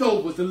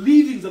leftovers, the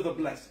leavings of the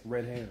blessing.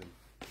 Red herring.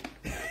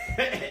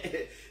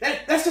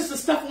 That's just the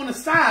stuff on the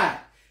side.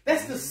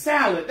 That's the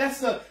salad. That's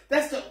the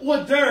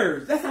hors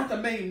d'oeuvres. That's not the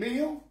main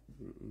meal.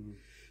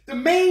 The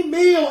main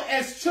meal,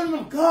 as children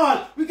of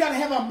God, we got to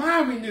have our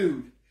mind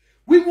renewed.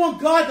 We want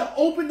God to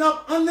open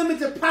up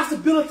unlimited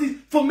possibilities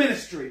for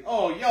ministry.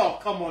 Oh, y'all,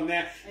 come on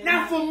now. Amen.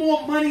 Not for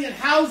more money and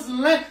houses and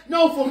land.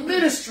 No, for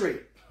ministry.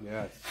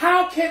 Yes.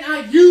 How can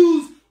I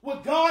use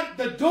what God,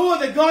 the door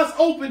that God's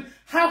opened?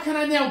 How can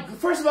I now?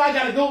 First of all, I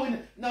got to go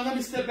in. No, let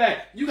me step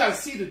back. You got to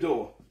see the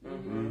door.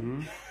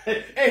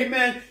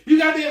 Amen. You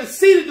got to be able to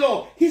see the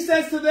door. He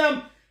says to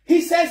them,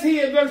 he says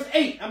here in verse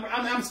 8,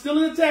 I'm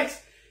still in the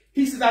text.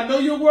 He says, I know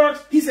your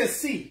works. He says,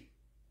 see.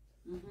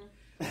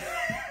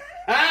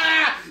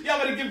 Y'all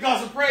better give God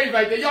some praise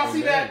right there. Y'all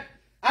see that?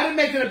 I didn't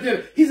make it up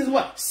there. He says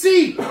what?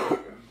 See.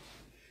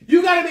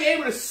 You got to be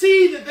able to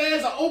see that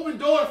there's an open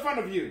door in front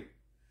of you.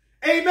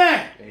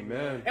 Amen.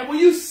 Amen. And when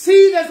you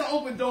see there's an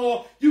open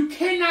door, we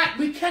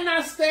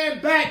cannot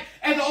stand back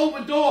at the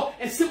open door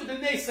and sit with the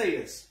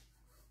naysayers.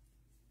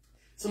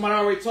 Somebody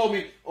already told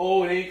me,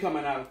 oh, it ain't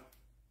coming out.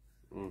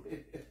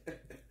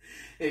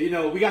 You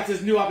know, we got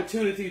this new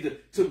opportunity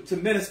to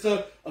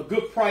minister, a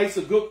good price,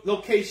 a good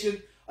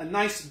location, a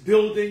nice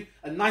building,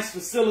 a nice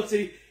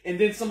facility, and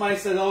then somebody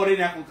says, oh, they're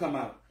not going to come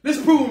out.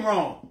 Let's prove them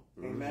wrong.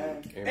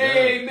 Amen.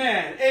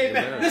 Amen.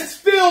 Amen. Let's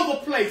fill the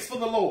place for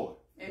the Lord.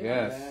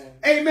 Yes.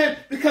 Amen.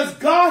 Because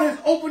God has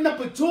opened up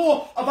a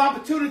door of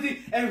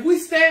opportunity, and if we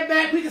stand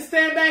back, we can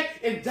stand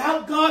back and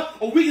doubt God,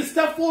 or we can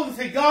step forward and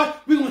say, God,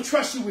 we're going to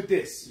trust you with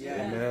this.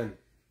 Yeah. Amen.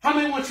 How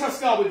many want to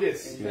trust God with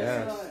this?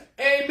 Yes.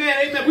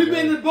 Amen. Amen. We've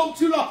been in the boat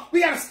too long. We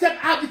got to step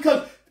out,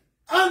 because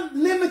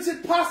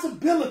unlimited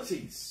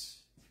possibilities.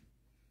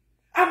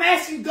 I'm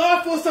asking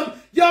God for some.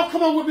 Y'all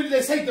come on with me.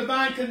 Let's say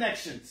divine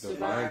connections.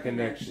 Divine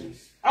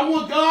connections. I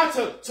want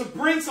God to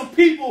bring some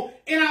people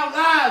in our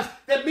lives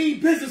that mean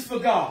business for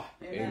God.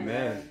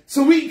 Amen.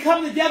 So we can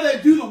come together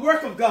and do the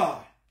work of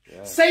God.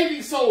 Yes.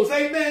 Saving souls.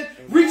 Amen.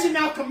 Reaching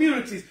out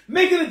communities.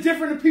 Making a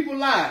difference in people's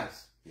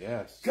lives.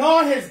 Yes.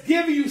 God has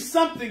given you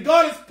something.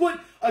 God has put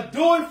a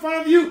door in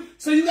front of you.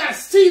 So you got to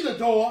see the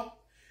door.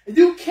 And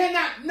you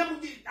cannot,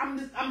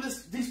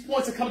 these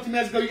points are coming to me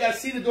as go. You got to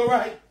see the door,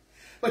 right?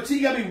 But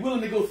you got to be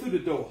willing to go through the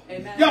door.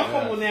 Amen. Y'all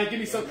come on now. Give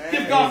me some.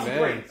 Give God some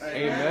praise.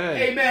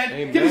 Amen. Amen.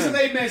 Amen. Give me some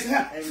amens.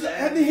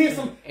 Let me hear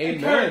some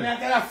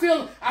encouragement. I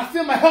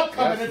feel my help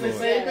coming, Yes, as they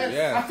Lord. say. Amen.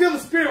 Yes. I feel the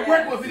Spirit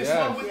working with me this Yes.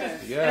 morning with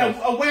this Yes.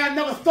 in a way I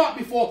never thought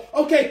before.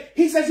 Okay,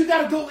 he says you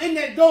got to go in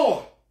that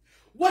door.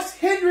 What's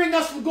hindering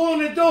us from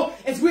going in the door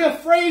is we're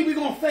afraid we're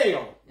going to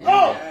fail.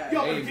 Oh,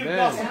 y'all going to give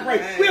God some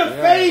praise.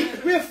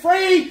 We're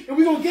afraid and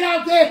we're going to get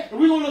out there and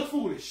we're going to look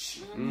foolish.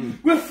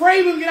 We're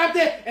afraid we're going to get out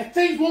there and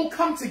things won't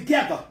come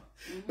together.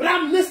 But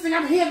I'm listening,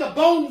 I'm hearing the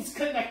bones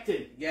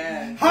connecting.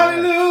 Yeah.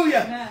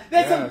 Hallelujah.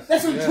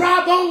 There's some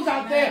dry bones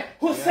out there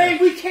who are saying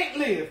we can't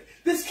live.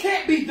 This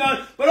can't be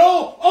done. But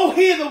oh,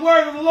 hear the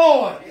word of the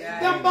Lord.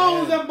 Them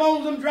bones,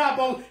 them dry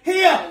bones.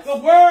 Hear the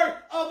word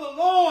of the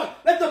Lord.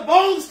 Let the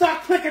bones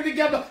start clicking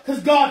together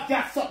because God's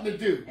got something to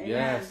do.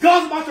 Yes.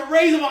 God's about to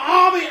raise up an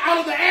army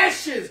out of the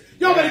ashes.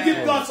 Y'all better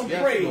give God some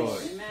praise.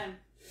 Lord. Amen.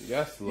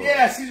 Yes, Lord.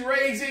 Yes, he's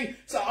raising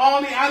an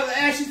army out of the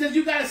ashes. He says,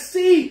 you got to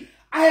see,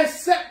 I have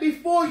set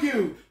before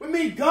you. I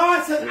mean,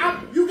 God says,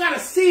 you got to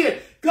see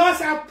it. God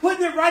said, I'm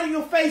putting it right in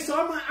your face.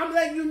 So I'm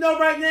letting you know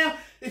right now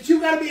that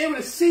you got to be able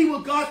to see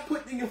what God's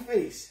putting in your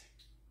face.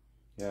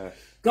 Yes.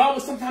 God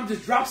will sometimes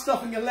just drop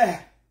stuff in your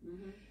lap.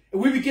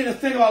 And we begin to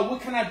think about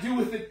what can I do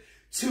with it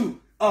to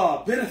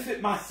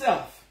benefit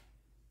myself.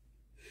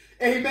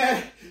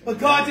 Amen. But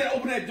God didn't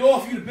open that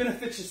door for you to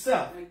benefit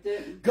yourself.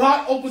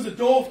 God opens the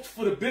door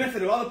for the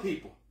benefit of other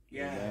people.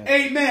 Yeah.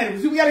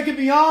 Amen. We got to get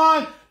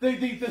beyond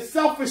the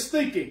selfish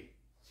thinking.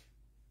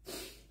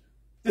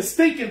 The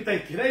stinking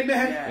thinking.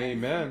 Amen. Yeah.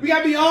 Amen. We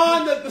got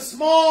beyond the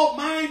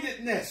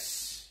small-mindedness.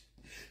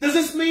 Does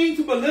this mean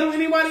to belittle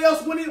anybody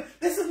else?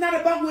 This is not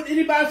about what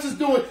anybody else is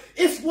doing.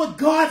 It's what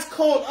God's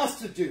called us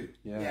to do.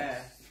 Yes. Yeah.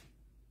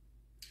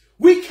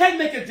 We can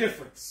make a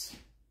difference.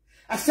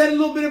 I said a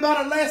little bit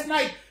about it last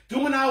night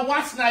during our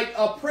watch night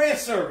prayer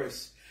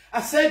service.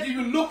 I said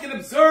you look and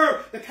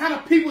observe the kind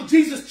of people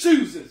Jesus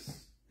chooses.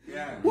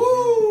 Yeah.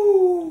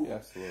 Woo!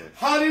 Yes, Lord.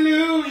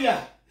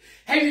 Hallelujah.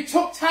 Have you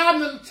took time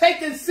to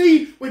take and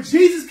see when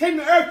Jesus came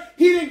to earth,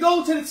 he didn't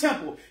go to the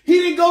temple. He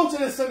didn't go to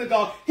the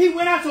synagogue. He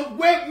went out to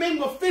where men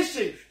were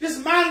fishing,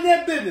 just minding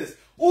their business.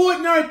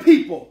 Ordinary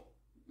people.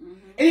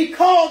 And he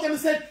called them and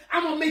said,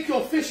 I'm going to make you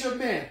a fisher of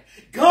men.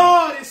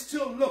 God is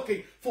still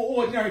looking for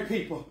ordinary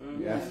people.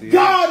 Yes, he is.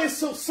 God is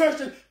still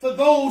searching for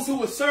those who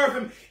will serve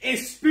him in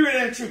spirit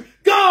and truth.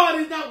 God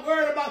is not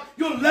worried about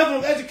your level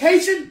of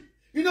education.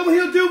 You know what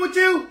he'll do with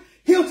you?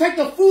 He'll take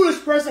the foolish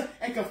person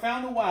and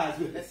confound the wise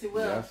with it. Yes, he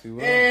will. Yes, he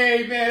will.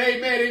 Amen,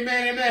 amen,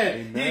 amen,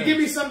 amen. Amen. You give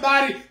me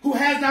somebody who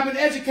has not been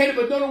educated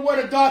but know the word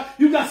of God,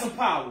 you got some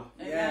power.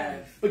 Yeah.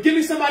 But give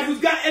me somebody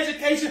who's got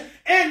education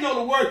and know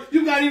the word,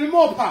 you got even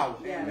more power.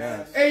 Yes.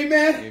 Yes.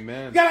 Amen.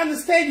 Amen. You got to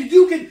understand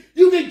you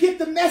can get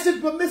the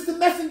message but miss the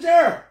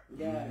messenger.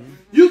 Yeah.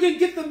 You can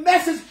get the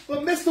message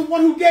but miss the one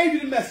who gave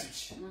you the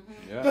message.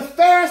 Yeah. The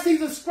Pharisees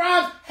and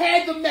scribes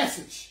had the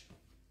message.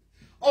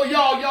 Oh,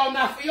 y'all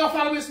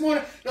follow me this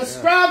morning? The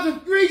scribes,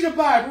 and read your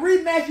Bible.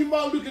 Read Matthew,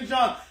 Mark, Luke, and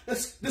John.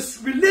 The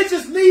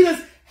religious leaders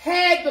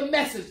had the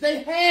message.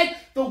 They had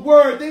the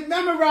word. They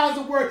memorized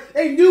the word.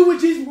 They knew what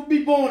Jesus would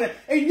be born in.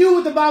 They knew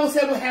what the Bible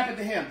said would happen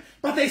to him.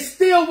 But they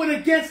still went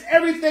against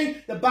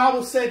everything the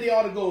Bible said they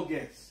ought to go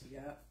against.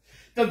 Yeah.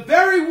 The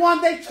very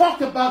one they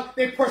talked about,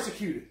 they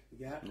persecuted.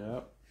 Yeah.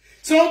 Yep.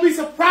 So don't be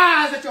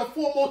surprised that your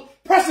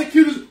foremost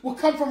persecutors will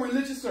come from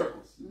religious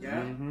circles.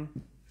 Yeah.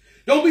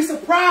 Don't be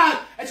surprised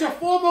that your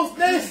foremost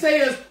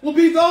naysayers will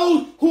be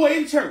those who are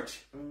in church.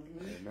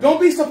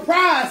 Don't be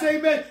surprised,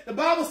 amen. The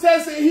Bible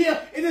says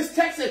here in this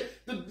text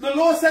that the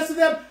Lord says to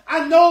them,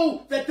 I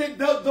know that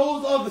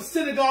those are the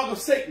synagogue of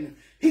Satan.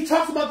 He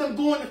talks about them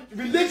going to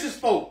religious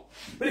folk,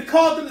 but he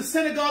calls them the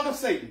synagogue of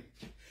Satan.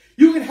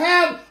 You can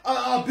have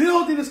a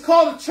building that's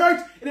called a church,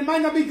 and it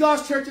might not be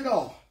God's church at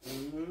all.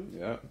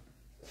 Yep.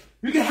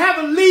 You can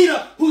have a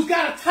leader who's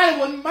got a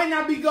title, and it might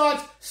not be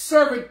God's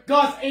servant,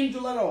 God's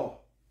angel at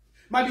all.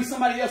 Might be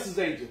somebody else's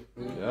angel.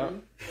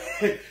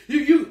 Yep.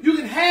 You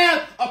can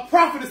have a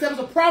prophetess. There was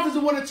a prophet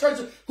in one of the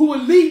churches who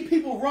would lead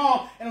people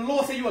wrong, and the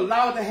Lord said you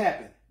allow it to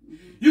happen.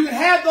 You can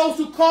have those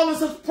who call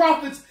themselves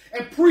prophets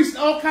and priests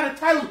and all kind of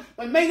titles,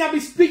 but may not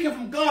be speaking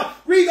from God.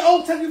 Read the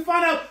Old Testament, you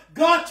find out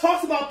God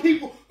talks about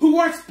people who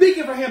weren't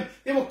speaking for him.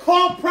 They were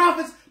called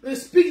prophets, but they're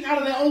speaking out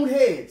of their own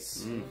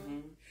heads.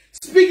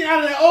 Speaking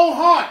out of their own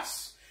hearts.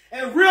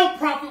 And a real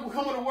prophet would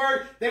come with a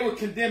word, they would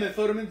condemn and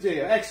throw them in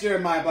jail. Ask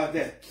Jeremiah about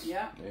that.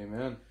 Yeah.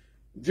 Amen.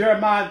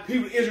 Jeremiah, the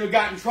people of Israel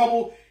got in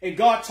trouble, and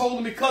God told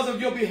them, because of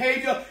your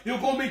behavior, you're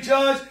going to be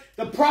judged.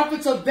 The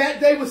prophets of that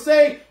day would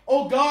say,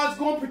 oh, God's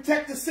going to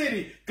protect the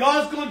city.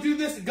 God's going to do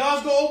this, and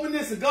God's going to open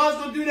this, and God's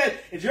going to do that.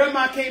 And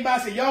Jeremiah came by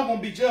and said, y'all going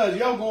to be judged.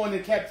 Y'all going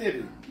into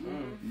captivity.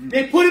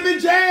 They put him in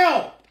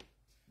jail.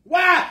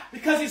 Why?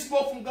 Because he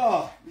spoke from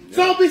God.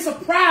 So don't be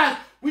surprised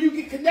when you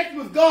get connected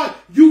with God,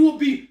 you will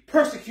be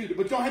persecuted.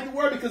 But you don't have to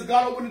worry because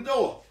God opened the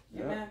door.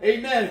 Yeah.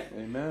 Amen.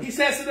 Amen. He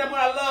says to them, what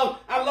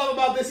I love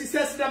about this, he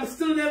says to them, it's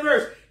still in that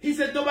verse. He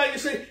says, nobody can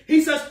say,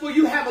 he says, for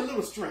you have a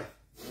little strength.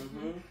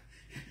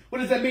 What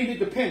does that mean?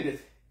 Independent.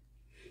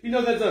 You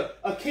know, there's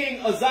a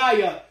King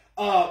Uzziah,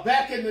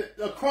 back in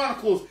the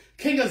Chronicles,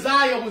 King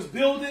Uzziah was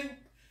building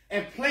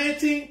and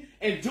planting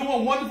and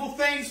doing wonderful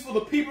things for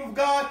the people of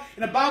God.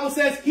 And the Bible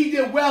says he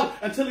did well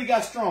until he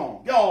got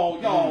strong.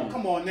 Y'all,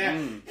 come on now.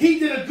 He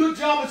did a good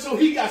job until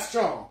he got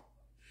strong.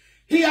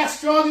 He got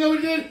strong, you know what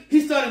he did?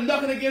 He started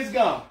knocking against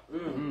God.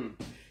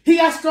 He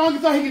got strong, he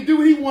thought he could do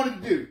what he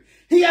wanted to do.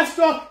 He got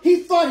strong, he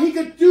thought he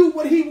could do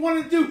what he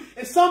wanted to do.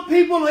 And some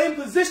people are in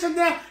position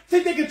now,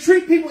 think they can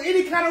treat people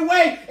any kind of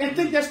way and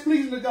think that's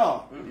pleasing to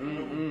God.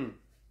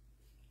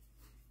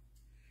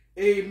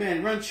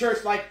 Amen. Run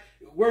church like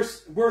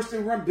worse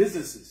than run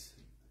businesses.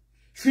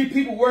 Treat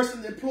people worse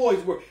than the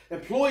employees.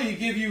 Employee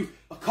give you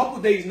a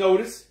couple days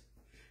notice.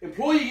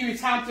 Employee give you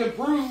time to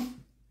improve.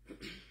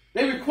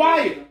 They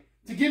require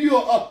to give you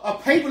a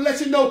paper,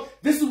 let you know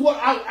this is what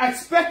I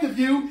expect of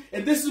you,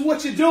 and this is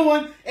what you're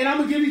doing, and I'm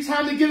going to give you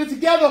time to get it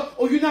together,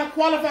 or you're not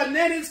qualified, and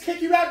then just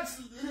kick you out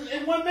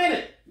in 1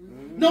 minute.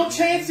 No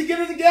chance to get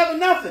it together,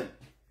 nothing.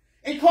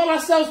 And call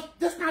ourselves,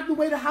 that's not the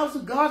way the house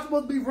of God's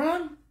supposed to be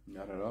run.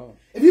 Not at all.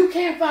 If you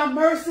can't find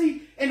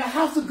mercy in the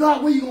house of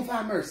God, where are you going to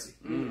find mercy?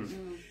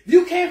 If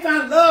you can't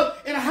find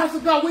love in the house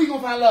of God, where are you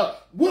going to find love?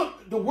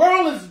 The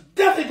world is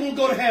definitely going to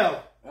go to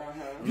hell.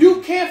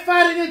 You can't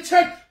find it in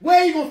church.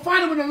 Where are you going to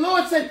find it when the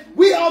Lord said,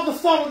 we are the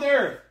salt of the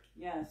earth?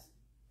 Yes.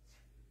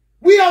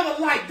 We are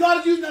the light. God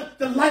is using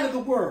the light of the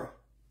world.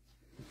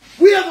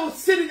 We are the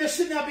city that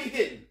should not be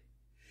hidden.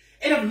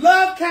 And if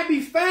love can't be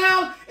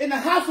found in the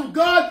house of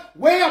God,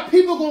 where are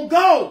people going to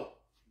go?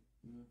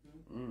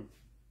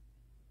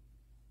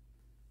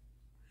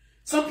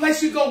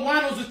 Someplace you go,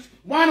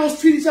 winos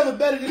treat each other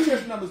better than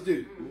church members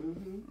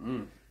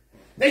do.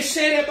 They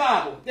share their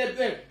Bible.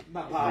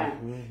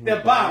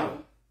 Their Bible.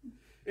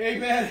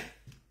 Amen.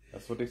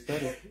 That's what they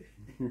study.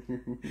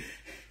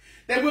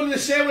 They're willing to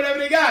share whatever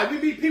they got. We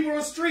meet people on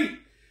the street.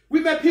 We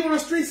met people on the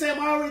street saying,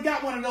 I already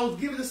got one of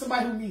those. Give it to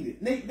somebody who needs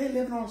it. They're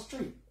living on the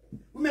street.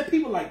 We met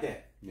people like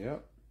that.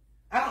 Yep.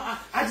 I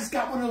just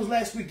got one of those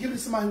last week. Give it to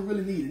somebody who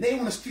really needs it. They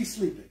on the street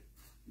sleeping.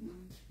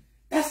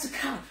 That's the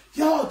kind of,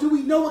 y'all, do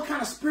we know what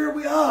kind of spirit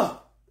we are?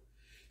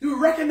 Do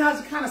we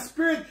recognize the kind of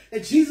spirit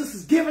that Jesus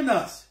has given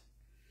us?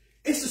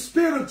 It's the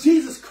spirit of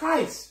Jesus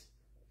Christ.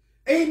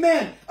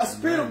 Amen. A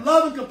spirit of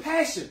love and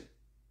compassion.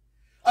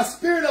 A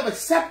spirit of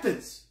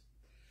acceptance.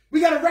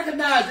 We got to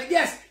recognize that,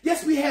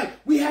 yes, we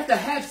have to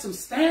have some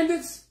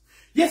standards.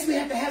 Yes, we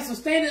have to have some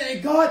standards.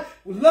 And God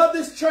loved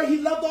this church. He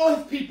loved all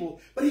his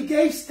people. But he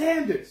gave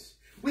standards.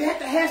 We have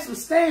to have some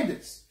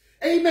standards.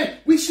 Amen.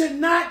 We should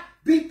not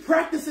be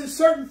practicing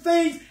certain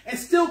things and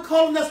still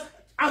calling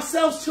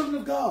ourselves children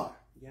of God.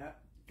 Yeah.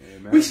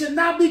 Amen. We should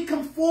not be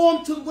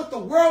conformed to what the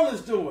world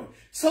is doing.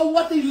 So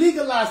what they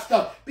legalize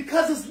stuff.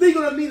 Because it's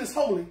legal, that means it's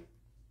holy.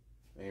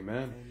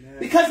 Amen.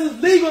 Because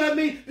it's legal, that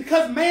means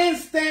because man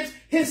stamps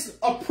his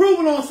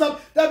approval on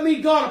something, that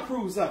means God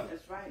approves of it.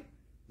 That's right.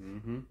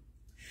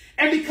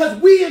 And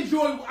because we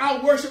enjoy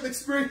our worship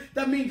experience,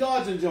 that means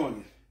God's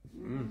enjoying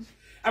it.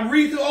 I'm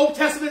reading through the Old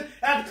Testament,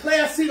 I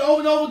declare, I see it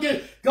over and over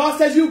again. God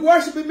says, you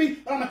worshiping me,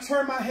 but I'm going to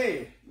turn my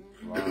head.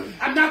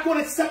 I'm not going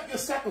to accept your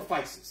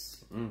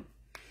sacrifices.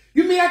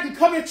 You mean I can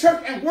come to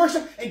church and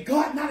worship and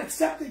God not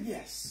accept it?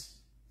 Yes.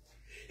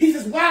 He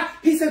says, why?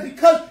 He says,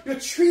 because you're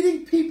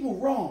treating people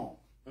wrong.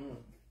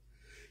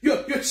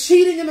 You're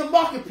cheating in the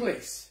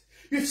marketplace.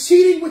 You're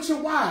cheating with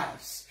your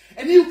wives.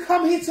 And you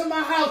come here to my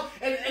house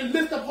and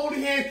lift up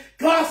holy hands.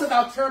 God says,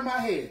 I'll turn my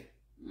head.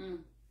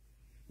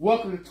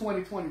 Welcome to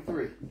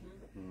 2023.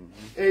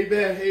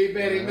 Amen,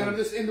 amen, amen. I'm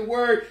just in the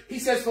word. He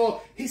says,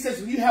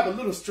 when you have a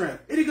little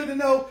strength. Isn't it good to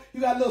know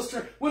you got a little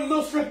strength? What a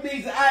little strength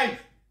means that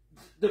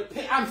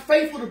I'm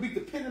faithful to be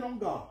dependent on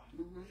God.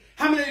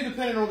 How many of you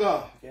dependent on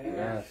God?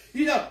 Yes.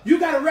 You know, you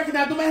got to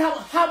recognize no matter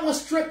how much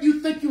strength you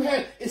think you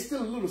have, it's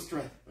still a little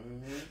strength.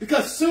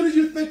 Because as soon as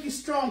you think you're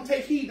strong,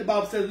 take heed, the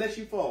Bible says, lest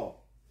you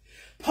fall.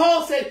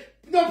 Paul said,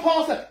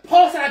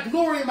 I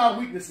glory in my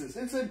weaknesses.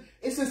 It's in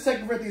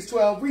 2 Corinthians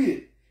 12. Read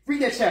it.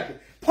 Read that chapter.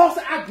 Paul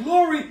said, I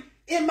glory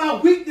in my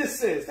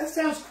weaknesses. That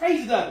sounds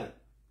crazy, doesn't it?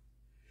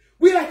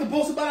 We like to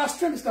boast about our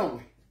strengths, don't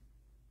we?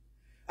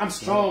 I'm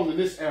strong in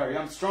this area.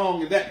 I'm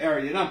strong in that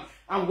area. And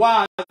I'm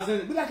wise.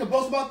 And we like to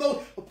boast about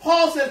those. But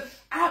Paul says,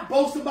 I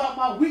boast about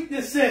my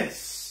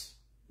weaknesses.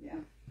 Yeah.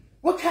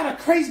 What kind of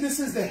craziness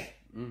is that?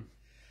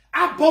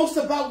 I boast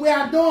about where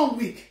I know I'm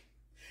weak.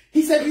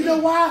 He said, you know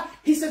why?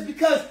 He says,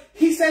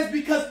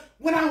 because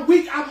when I'm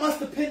weak, I must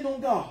depend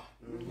on God.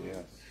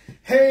 Yes.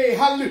 Hey,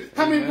 hallelujah.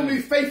 How many going to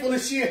be faithful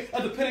this year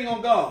of depending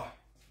on God?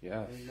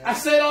 Yeah. I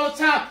say it all the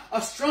time.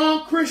 A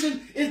strong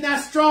Christian is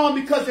not strong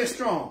because they're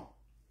strong.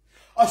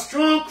 A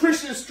strong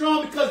Christian is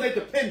strong because they're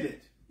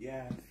dependent.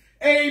 Yeah.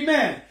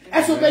 Amen.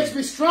 That's what makes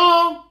me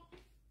strong.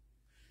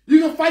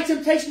 You can fight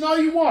temptation all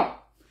you want.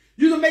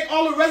 You can make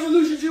all the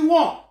resolutions you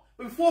want.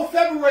 But before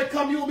February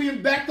comes, you will be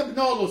backed up in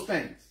all those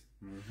things.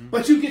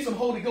 But you get some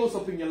Holy Ghost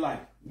up in your life.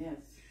 Yes.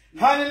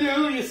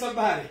 Hallelujah,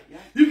 somebody. Yeah.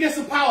 You get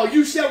some power.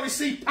 You shall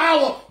receive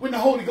power when the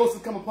Holy Ghost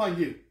has come upon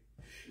you.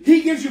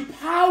 He gives you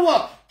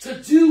power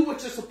to do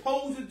what you're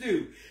supposed to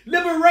do.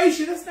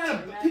 Liberation. That's not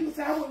a, people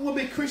say, I wouldn't want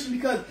to be a Christian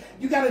because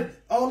you got to,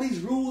 all these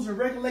rules and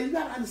regulations. You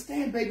got to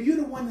understand, baby, you're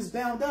the one that's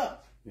bound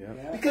up. Yeah.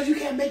 Because you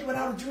can't make it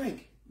without a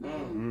drink.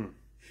 You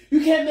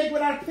can't make it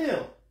without a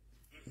pill.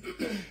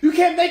 You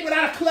can't make it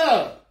without a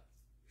club.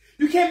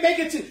 You can't make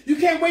it to, you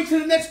can't wait till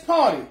the next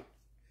party.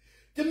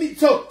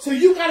 So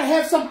you got to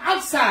have something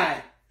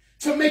outside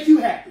to make you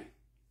happy.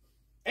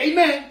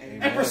 Amen.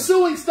 Amen. And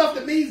pursuing stuff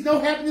that means no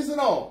happiness at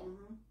all.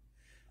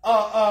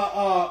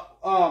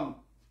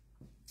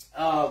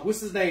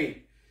 What's his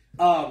name?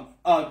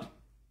 That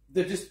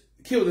just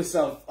killed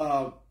himself.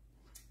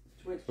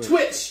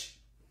 Twitch.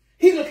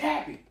 He looked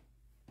happy.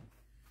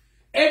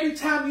 Every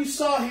time you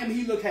saw him,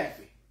 he looked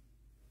happy.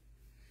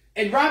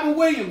 And Robin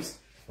Williams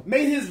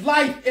made his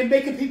life in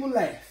making people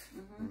laugh.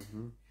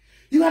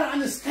 You got to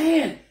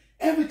understand,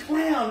 every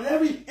clown,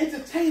 every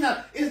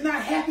entertainer is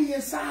not happy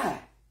inside.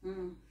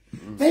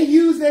 They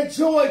use their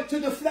joy to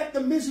deflect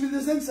the misery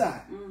that's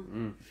inside.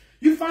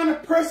 You find a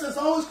person that's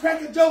always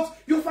cracking jokes,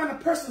 you'll find a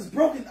person that's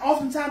broken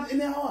oftentimes in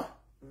their heart.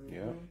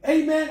 Yeah.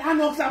 Amen. I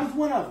know because I was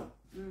one of them.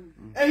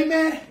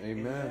 Amen.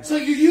 Amen. So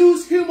you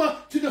use humor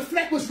to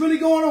deflect what's really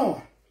going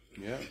on.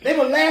 Yeah. They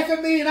would laugh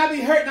at me and I'd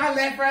be hurt and I'd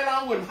laugh right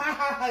along with them. Ha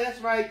ha ha,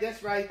 that's right,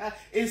 that's right.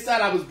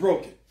 Inside I was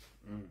broken.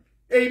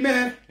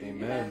 Amen.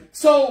 Amen.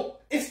 So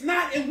it's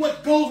not in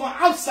what goes on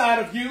outside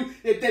of you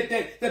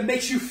that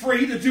makes you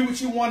free to do what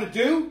you want to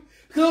do.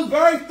 Because those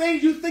very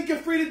things you think you're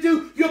free to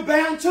do, you're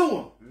bound to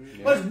them.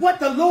 Yeah. But it's what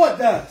the Lord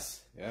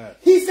does. Yeah.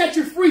 He set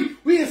you free.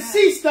 We can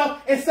see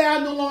stuff and say, I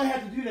no longer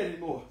have to do that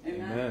anymore.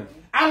 Amen.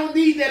 I don't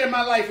need that in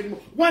my life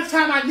anymore. One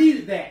time I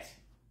needed that.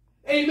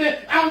 Amen.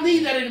 I don't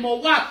need that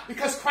anymore. Why?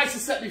 Because Christ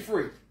has set me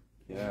free.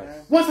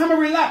 Yes. One time I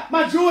realized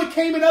my joy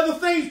came in other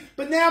things,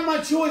 but now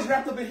my joy is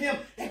wrapped up in Him.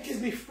 That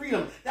gives me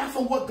freedom. Not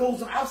from what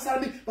goes on outside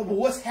of me, but for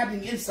what's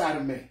happening inside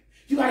of me.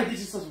 You got to get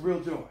yourself some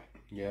real joy.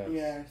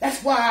 Yeah.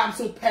 That's why I'm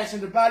so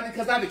passionate about it,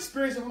 because I've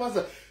experienced it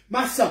for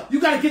myself.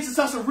 You got to get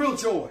yourself some real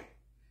joy.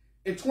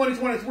 In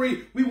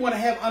 2023, we want to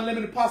have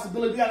unlimited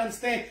possibilities. We got to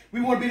understand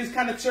we want to be this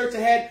kind of church that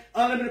had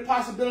unlimited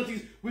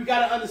possibilities. We've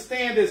got to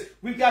understand this.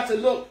 We've got to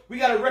look. We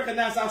got to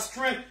recognize our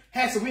strength.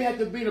 So we have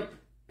to be in a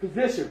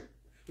position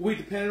where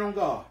we depended on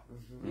God.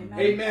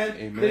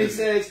 Amen. Then He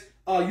says,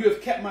 you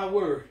have kept my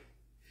word.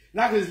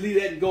 Not going to just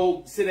leave that and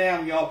go sit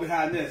down, y'all,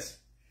 behind this.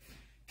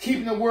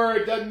 Keeping the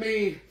word doesn't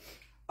mean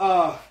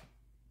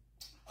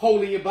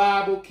holding your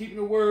Bible. Keeping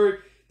the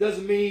word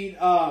doesn't mean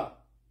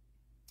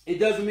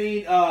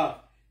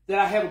that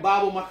I have a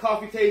Bible on my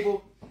coffee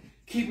table.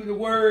 Keeping the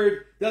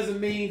word doesn't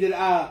mean that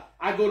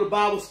I go to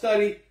Bible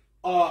study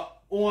on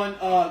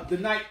the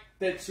night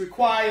that's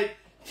required.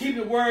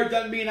 Keeping the word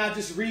doesn't mean I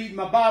just read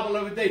my Bible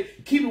every day.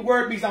 Keeping the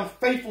word means I'm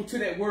faithful to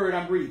that word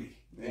I'm reading.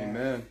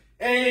 Amen.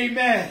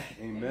 Amen.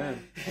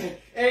 Amen.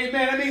 Amen.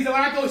 That means that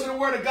when I go to the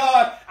word of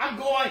God, I'm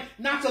going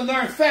not to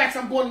learn facts,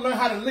 I'm going to learn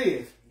how to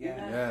live.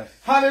 Yes.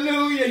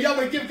 Hallelujah. Y'all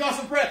better give God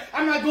some prayer.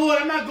 I'm not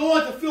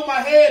going to fill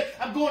my head.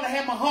 I'm going to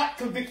have my heart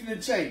convicted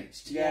and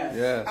changed.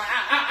 Yes.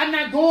 I'm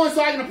not going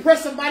so I can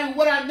impress somebody with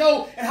what I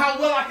know and how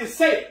well I can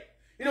say it.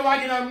 You know, I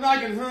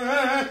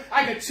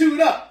can chew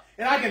it up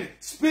and I can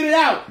spit it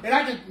out and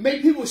I can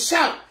make people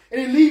shout and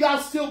then leave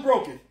out still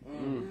broken.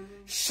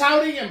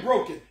 Shouting and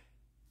broken.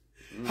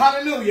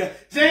 Hallelujah.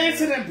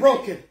 Dancing and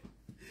broken.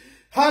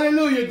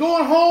 Hallelujah.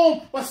 Going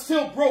home but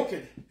still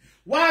broken.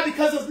 Why?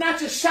 Because it's not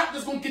just shout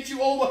that's going to get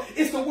you over.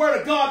 It's the word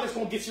of God that's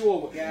going to get you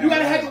over. You got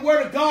to have the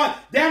word of God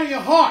down in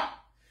your heart.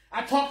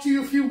 I talked to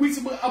you a few weeks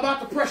ago about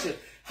depression.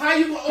 How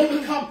you will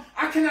overcome.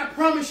 I cannot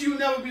promise you will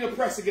never be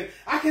depressed again.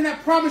 I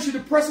cannot promise you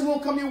depression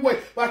won't come your way.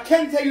 But I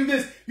can tell you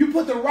this. You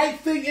put the right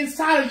thing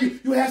inside of you,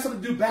 you have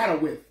something to do battle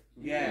with.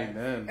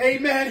 Amen.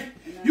 Amen.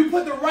 You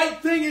put the right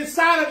thing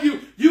inside of you,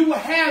 you will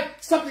have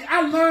something.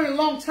 I learned a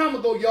long time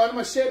ago, y'all. I'm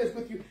going to share this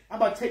with you. I'm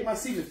about to take my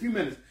seat in a few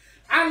minutes.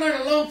 I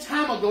learned a long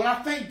time ago, and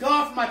I thank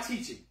God for my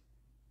teaching.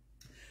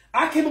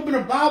 I came up in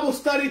a Bible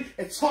study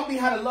and taught me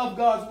how to love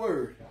God's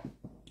word.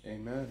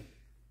 Amen.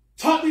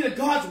 Taught me that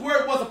God's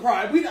word was a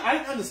priority. I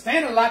didn't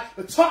understand a lot,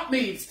 but taught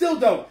me, still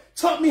don't,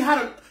 taught me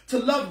how to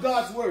love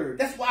God's word.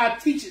 That's why I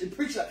teach it and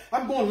preach it.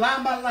 I'm going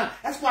line by line.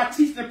 That's why I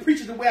teach and preach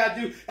it the way I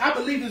do. I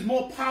believe there's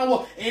more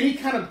power in any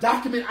kind of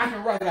document I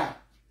can write out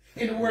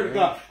in the word of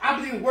God. I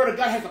believe the word of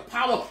God has the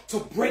power to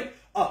break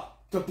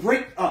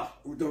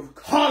the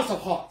hardest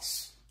of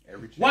hearts.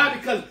 Why?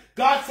 Because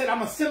God said, I'm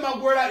going to send my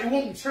word out. It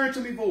won't return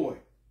to me void.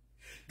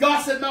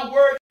 God said my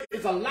word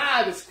is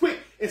alive, it's quick,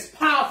 it's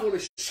powerful,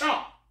 it's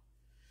sharp.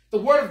 The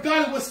word of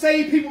God is what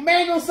saves people.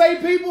 Man don't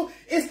save people.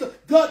 It's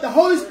the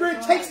Holy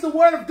Spirit takes the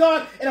word of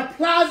God and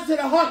applies it to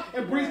the heart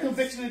and brings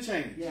conviction and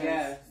change.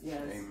 Yes.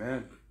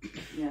 Amen.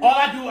 Yes. All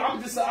I do,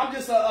 I'm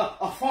just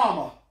a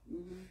farmer.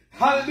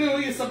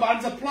 Hallelujah,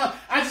 somebody.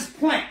 I just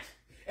plant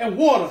and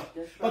water.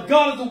 Right. But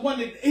God is the one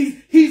that,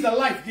 he's a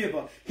life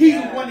giver. He's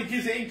the one that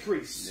gives the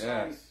increase.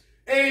 Yes.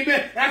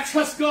 Amen. And I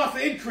trust God for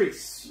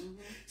increase.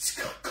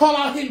 Call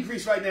out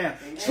increase right now.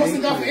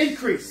 Trusting God for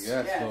increase.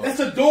 Yes, Lord. That's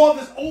a door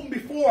that's open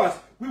before us.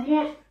 We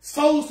want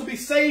souls to be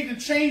saved and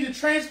changed and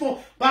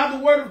transformed by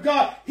the word of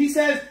God. He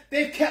says,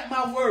 they've kept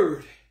my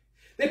word.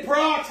 They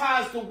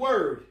prioritize the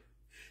word.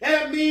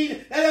 That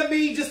doesn't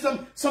mean just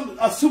some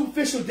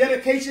superficial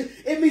dedication.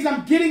 It means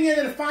I'm getting in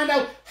there to find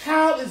out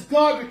how is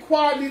God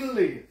required me to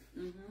live.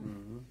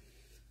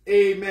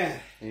 Amen.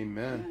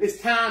 Amen.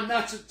 It's time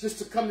not just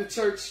to come to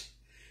church.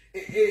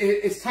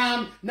 It's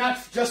time not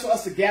just for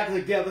us to gather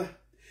together.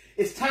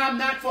 It's time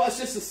not for us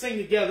just to sing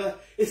together.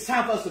 It's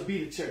time for us to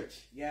be the church.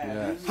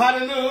 Yes.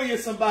 Hallelujah,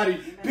 somebody.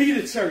 Be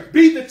the church.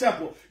 Be the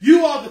temple.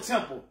 You are the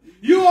temple.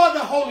 You are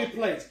the holy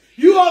place.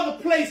 You are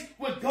the place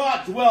where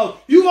God dwells.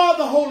 You are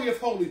the Holy of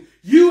Holies.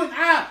 You and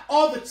I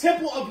are the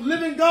temple of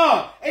living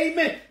God.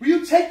 Amen. Will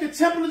you take the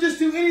temple and just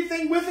do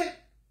anything with it?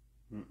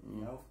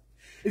 No.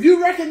 If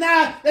you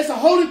recognize that's a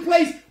holy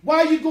place,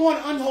 why are you going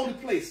to unholy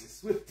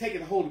places with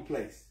taking a holy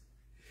place?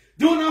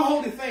 Doing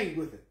unholy things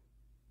with it.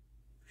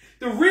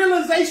 The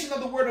realization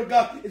of the word of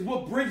God is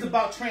what brings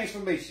about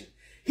transformation.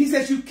 He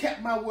says, you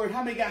kept my word.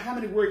 How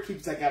many word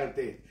keepers I got up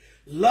there?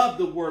 Love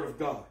the word of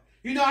God.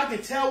 You know, I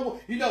can tell,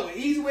 you know, an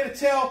easy way to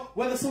tell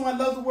whether someone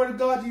loves the word of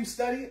God, do you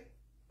study it?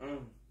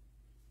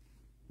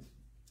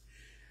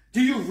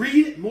 Do you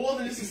read it more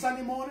than just a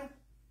Sunday morning?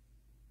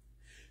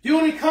 Do you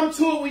only come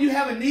to it when you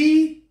have a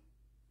need?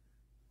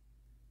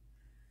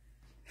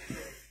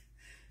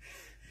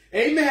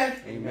 Amen.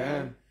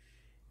 Amen.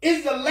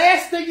 Is the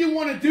last thing you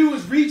want to do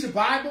is read your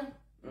Bible?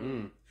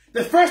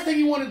 The first thing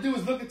you want to do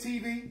is look at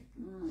TV?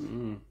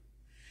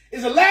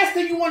 Is the last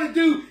thing you want to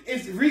do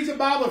is read your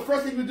Bible? The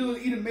first thing you do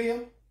is eat a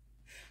meal?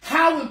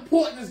 How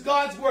important is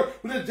God's word?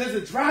 Does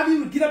it drive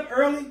you to get up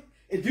early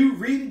and do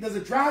reading? Does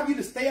it drive you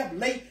to stay up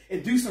late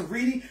and do some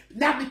reading?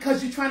 Not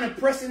because you're trying to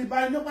impress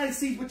anybody. Nobody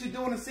sees what you're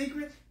doing in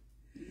secret.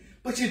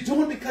 But you're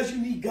doing it because you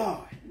need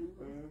God.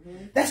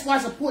 That's why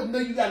it's important to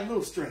know you got a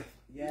little strength.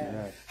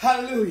 Yes.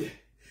 Hallelujah.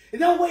 And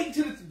don't wait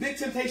until the big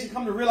temptation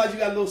comes to realize you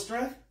got a little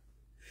strength.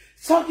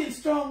 Start getting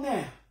strong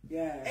now.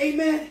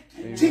 Amen.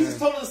 Jesus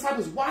told the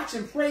disciples, watch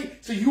and pray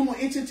so you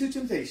won't enter into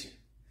temptation.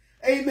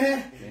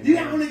 Amen. You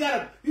not only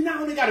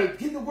gotta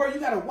get in the word, you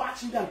gotta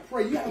watch, you gotta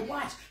pray, you gotta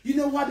watch. You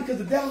know why? Because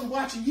the devil's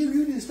watching you.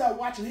 You need to start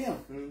watching him.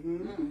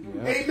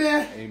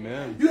 Amen.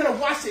 Amen. You gotta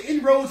watch the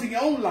inroads in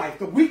your own life,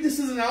 the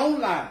weaknesses in our own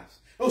lives.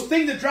 Those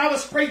things that drive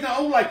us crazy in our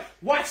own life.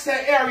 Watch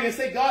that area and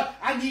say, God,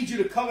 I need you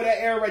to cover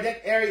that area right.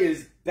 That area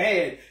is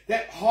bad.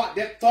 That heart,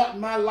 that thought in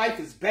my life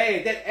is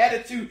bad. That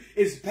attitude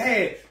is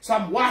bad. So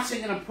I'm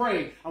watching and I'm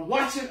praying. I'm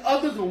watching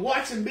others and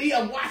watching me.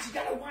 I'm watching. You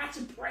gotta watch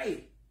and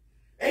pray.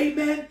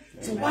 Amen.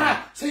 So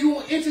why? So you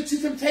won't enter into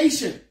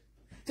temptation.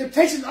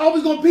 Temptation is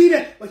always going to be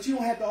there, but you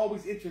don't have to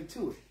always enter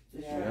into it.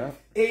 Yeah.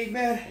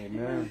 Amen.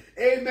 Amen.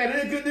 Amen.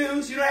 And good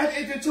news, you don't have to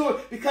enter into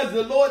it because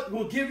the Lord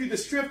will give you the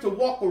strength to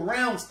walk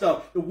around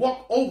stuff, to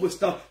walk over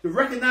stuff, to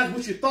recognize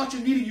what you thought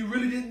you needed, you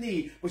really didn't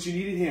need, but you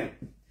needed him.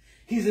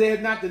 He said, they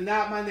have not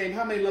denied my name.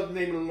 How many love the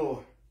name of the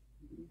Lord?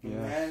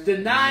 Yeah.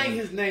 Denying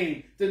his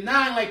name.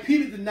 Denying like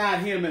Peter denied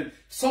him, and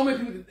so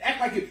many people act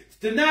like it.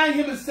 Denying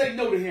him and say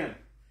no to him.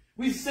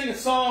 We used to sing a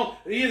song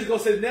years ago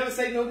that said, never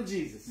say no to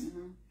Jesus.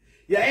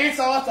 Your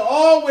answer ought to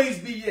always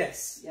be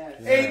yes.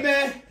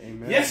 Amen.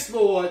 Amen. Yes,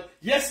 Lord.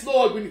 Yes,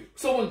 Lord.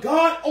 So when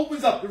God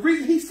opens up, the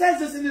reason he says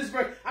this in this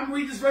verse, I'm going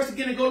to read this verse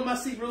again and go to my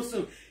seat real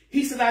soon.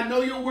 He said, I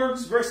know your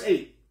works, verse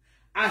 8.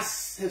 I have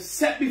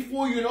set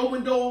before you an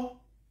open door,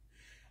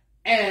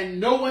 and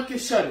no one can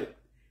shut it.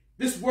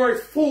 This word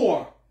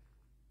for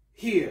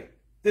here,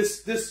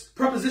 this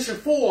preposition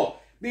for,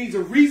 means the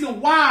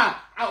reason why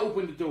I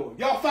opened the door.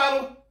 Y'all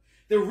follow?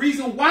 The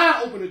reason why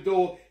I open the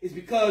door is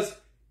because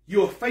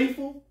you're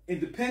faithful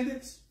in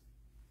dependence,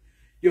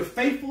 you're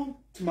faithful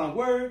to my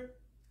word,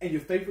 and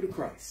you're faithful to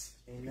Christ.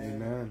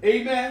 Amen.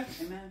 Amen.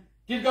 Amen.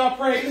 Give God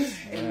praise.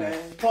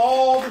 Amen. For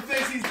all the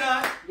things he's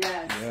done.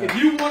 Yes. Yeah. If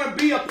you want to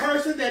be a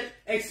person that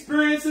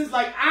experiences,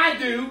 like I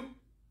do,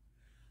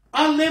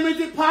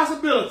 unlimited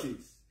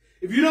possibilities.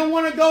 If you don't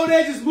want to go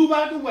there, just move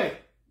out the way.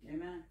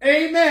 Amen.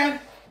 Amen.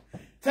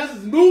 Tell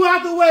us, move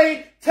out the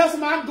way. Tell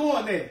somebody I'm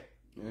going there.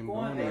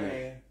 Going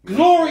there.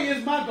 Glory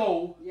is my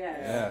goal.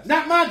 Yes.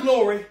 Not my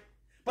glory,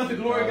 but the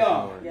glory of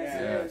God.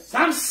 Yes, it is. So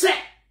I'm set,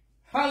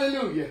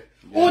 hallelujah,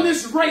 on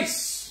this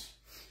race.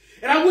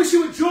 And I wish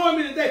you would join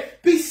me today.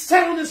 Be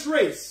set on this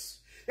race.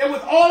 And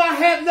with all I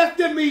have left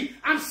in me,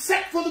 I'm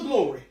set for the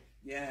glory.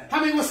 How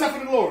many were set for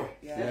the glory?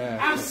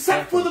 I'm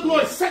set for the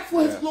glory, set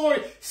for his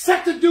glory,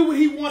 set to do what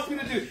he wants me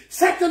to do,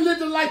 set to live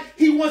the life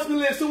he wants me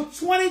to live. So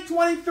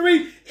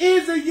 2023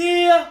 is a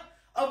year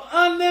of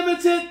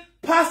unlimited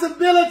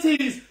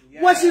possibilities.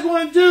 Yeah. What you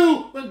going to do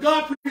when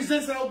God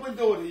presents an open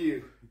door to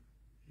you?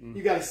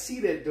 You got to see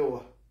that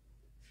door.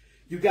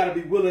 You got to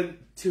be willing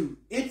to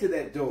enter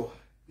that door.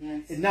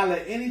 Yes. And not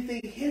let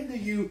anything hinder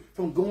you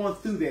from going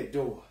through that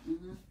door.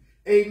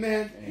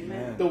 Amen.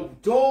 Amen. The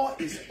door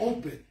is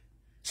open.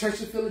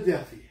 Church of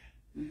Philadelphia.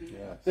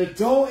 Yes. The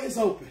door is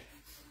open.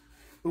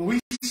 When we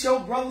show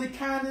brotherly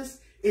kindness,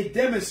 it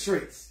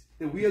demonstrates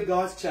that we are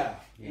God's child.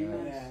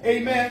 Yes.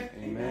 Amen.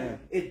 Amen.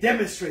 It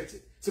demonstrates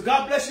it. So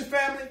God bless your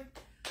family.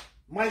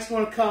 Mike's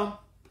going to come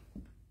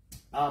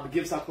and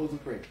give us our closing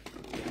prayer.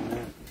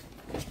 Amen.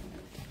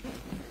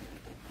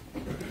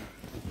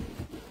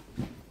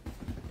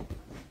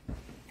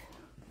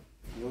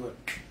 Lord,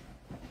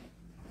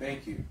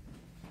 thank you.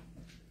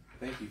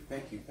 Thank you,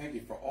 thank you, thank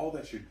you for all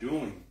that you're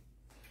doing,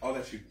 all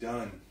that you've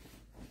done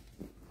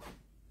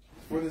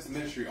for this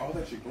ministry, all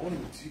that you're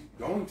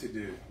going to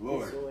do,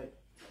 Lord.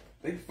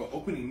 Thank you for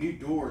opening new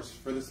doors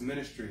for this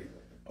ministry,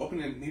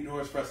 opening new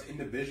doors for us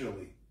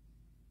individually.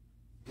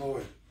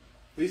 Lord,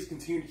 please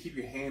continue to keep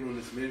your hand on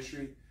this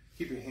ministry,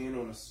 keep your hand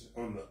on us,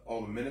 on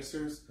all the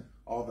ministers,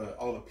 all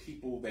the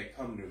people that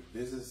come to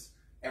visit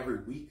every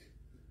week,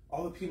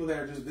 all the people that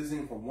are just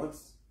visiting for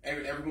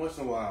every once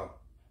in a while.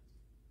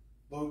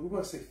 Lord, we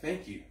want to say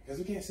thank you, because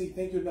we can't say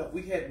thank you enough.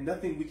 We had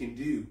nothing we can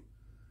do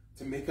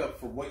to make up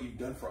for what you've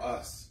done for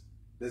us.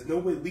 There's no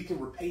way we can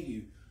repay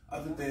you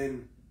other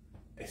than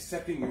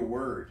accepting your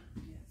word,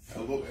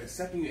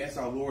 accepting you as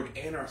our Lord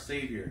and our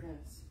Savior.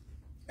 Yes.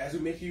 As we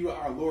make you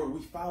our Lord,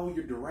 we follow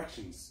your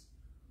directions.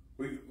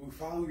 We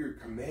follow your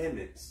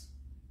commandments.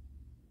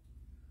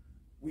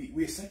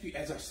 We accept you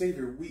as our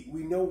Savior.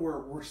 We know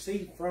we're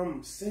saved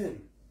from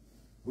sin.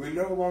 We're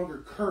no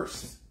longer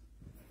cursed.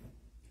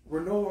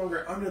 We're no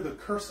longer under the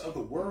curse of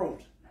the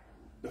world,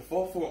 to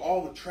fall for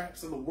all the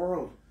traps of the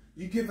world.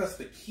 You give us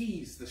the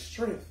keys, the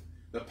strength,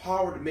 the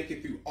power to make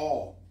it through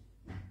all.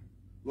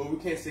 Lord, we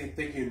can't say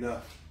thank you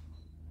enough.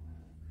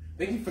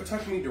 Thank you for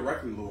touching me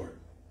directly, Lord.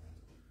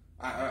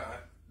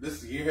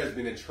 This year has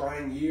been a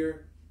trying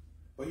year,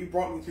 but you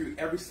brought me through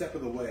every step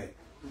of the way.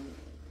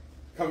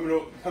 Coming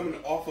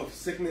off of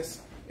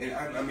sickness, and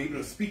I'm able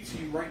to speak to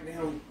you right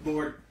now,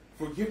 Lord,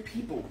 for your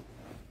people.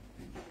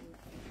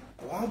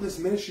 Allow this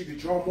ministry to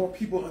draw more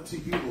people unto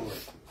you, Lord.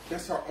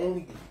 That's our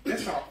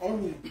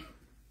only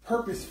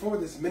purpose for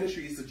this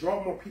ministry, is to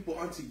draw more people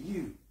unto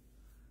you.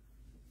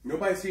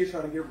 Nobody's here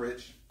trying to get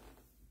rich.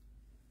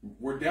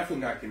 We're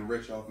definitely not getting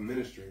rich off of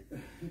ministry.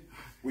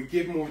 We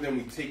give more than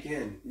we take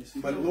in. Yes,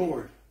 but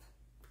Lord,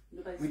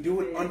 we do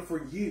it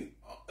for you.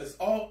 It's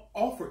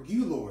all for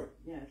you, Lord.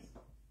 Yes.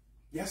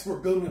 Yes, we're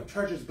building up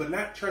treasures, but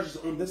not treasures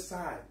on this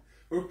side.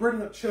 We're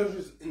building up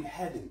treasures in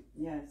heaven.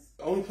 Yes.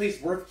 The only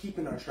place worth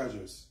keeping our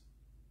treasures.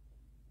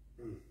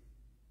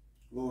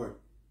 Lord,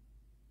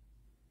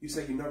 you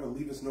say you never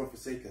leave us nor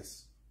forsake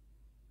us.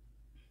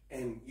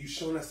 And you've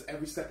shown us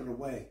every step of the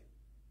way.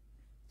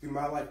 Through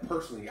my life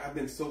personally, I've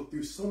been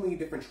through so many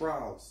different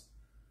trials.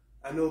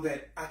 I know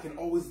that I can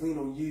always lean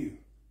on you.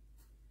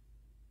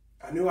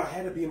 I knew I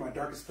had to be in my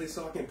darkest place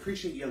so I can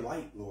appreciate your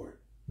light, Lord.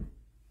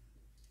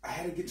 I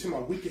had to get to my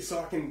weakest so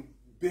I can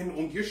bend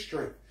on your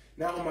strength,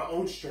 not on my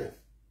own strength.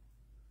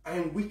 I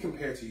am weak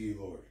compared to you,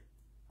 Lord.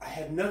 I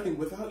have nothing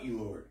without you,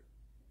 Lord.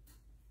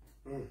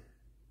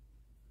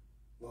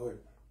 Lord,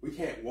 we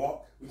can't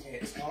walk, we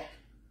can't talk,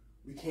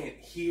 we can't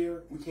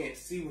hear, we can't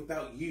see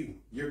without you,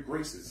 your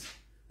graces.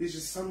 These are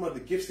some of the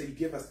gifts that you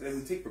give us that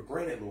we take for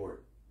granted, Lord.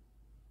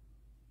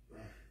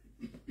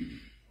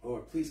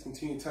 Lord, please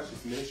continue to touch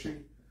this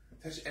ministry.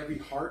 Touch every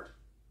heart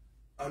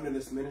under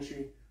this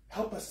ministry.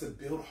 Help us to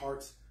build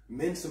hearts,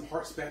 mend some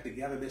hearts back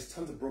together. There's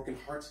tons of broken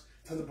hearts,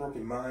 tons of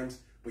broken minds,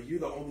 but you're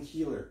the only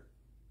healer.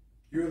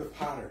 You're the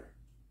potter.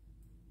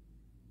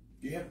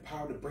 You have the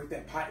power to break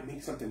that pot and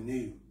make something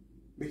new.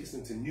 Make us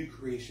into new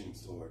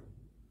creations, Lord.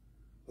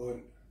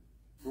 Lord,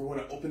 we want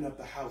to open up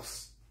the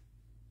house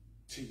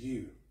to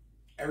you.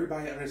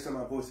 Everybody understand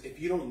my voice. If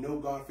you don't know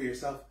God for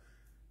yourself,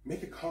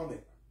 make a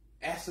comment.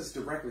 Ask us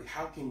directly,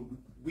 how can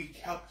we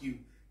help you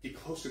get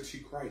closer to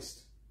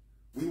Christ?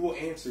 We will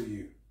answer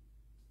you.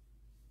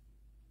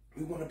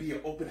 We want to be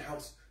an open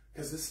house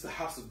because this is the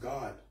house of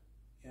God.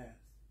 Yes.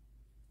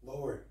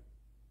 Lord,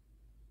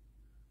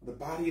 the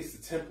body is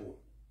the temple.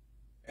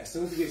 As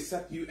soon as we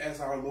accept you as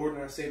our Lord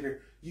and our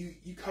Savior,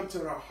 you come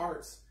to our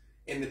hearts.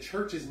 And the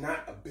church is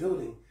not a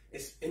building.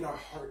 It's in our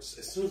hearts.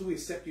 As soon as we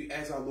accept you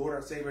as our Lord,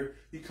 our Savior,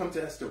 you come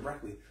to us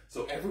directly.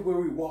 So everywhere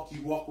we walk,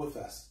 you walk with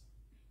us.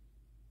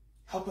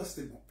 Help us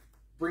to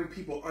bring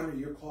people under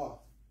your cloth,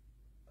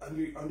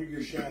 under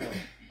your shadow,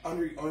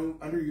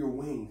 under your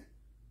wing.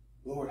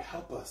 Lord,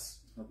 help us.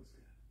 Help us,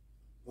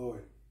 God.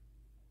 Lord,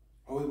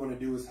 all we want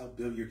to do is help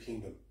build your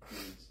kingdom.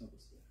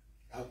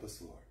 Help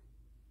us, Lord.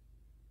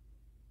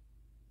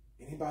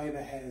 Anybody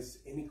that has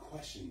any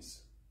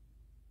questions,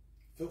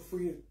 feel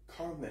free to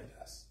comment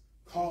us.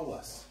 Call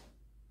us.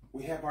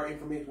 We have our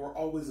information. We're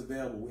always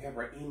available. We have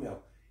our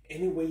email.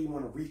 Any way you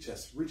want to reach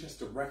us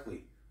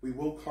directly. We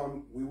will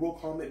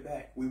comment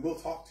back. We will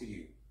talk to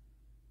you.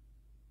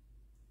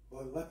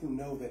 Lord, let them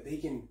know that they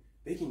can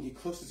get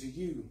closer to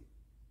you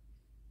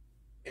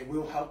and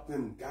we'll help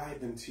them, guide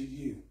them to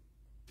you.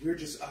 We're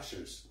just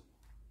ushers.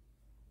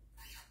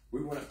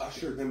 We want to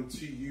usher them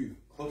to you,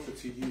 closer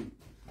to you,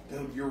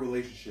 build your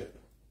relationship.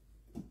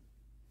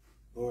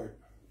 Lord,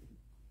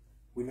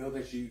 we know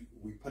that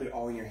we put it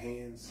all in your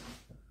hands.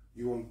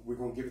 We're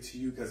going to give it to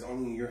you because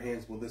only in your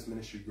hands will this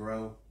ministry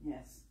grow.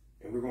 Yes.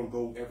 And we're going to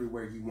go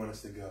everywhere you want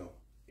us to go.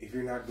 If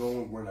you're not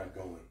going, we're not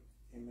going.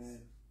 Amen.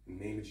 In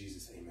the name of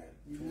Jesus, amen.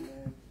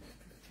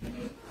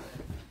 Amen.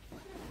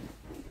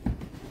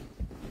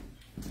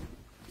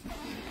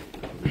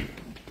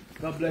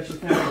 God bless you,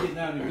 family. Getting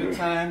out in a good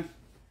time.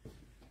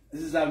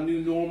 This is our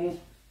new normal.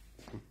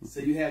 So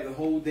you have the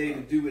whole day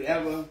to do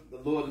whatever the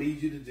Lord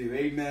leads you to do.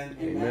 Amen.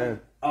 Amen.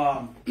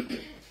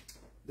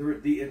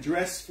 The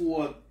address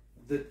for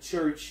the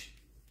church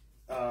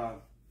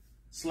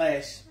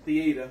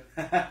 /theater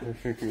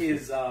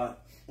is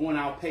on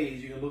our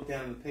page. You can look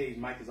down on the page.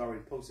 Mike has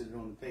already posted it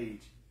on the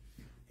page.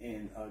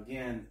 And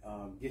again,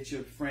 get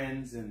your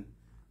friends and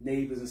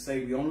neighbors and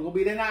say, we only going to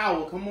be there an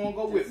hour. Come on,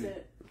 go with me.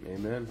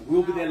 Amen.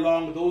 We'll be there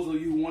long. Those of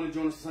you who want to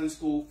join us for Sunday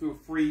school, feel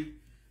free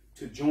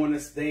to join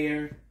us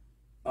there.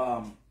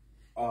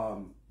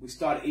 We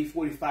start at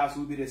 8:45, so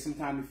we'll be there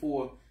sometime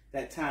before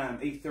that time,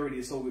 8:30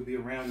 or so. We'll be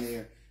around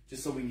there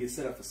just so we can get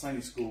set up for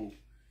Sunday school.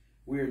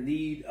 We're in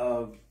need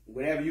of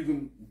whatever you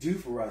can do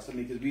for us. I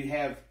mean, because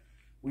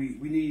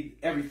we need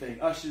everything.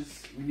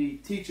 Ushers, we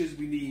need teachers,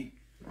 we need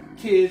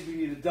kids, we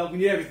need adults, we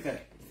need everything.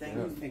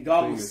 And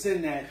God will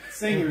send that.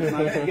 Singers.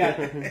 We got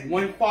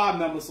one choir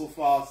member so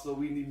far, so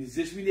we need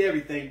musicians, we need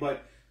everything.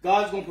 But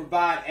God's going to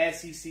provide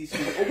as He sees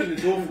fit. Open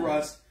the door for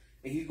us,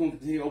 and He's going to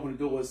continue to open the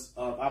doors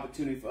of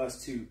opportunity for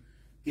us to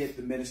get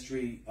the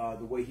ministry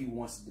the way He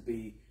wants it to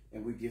be,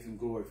 and we give Him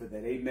glory for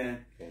that.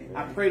 Amen.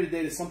 I pray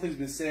today that something's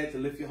been said to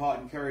lift your heart,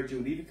 encourage you,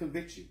 and even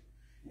convict you.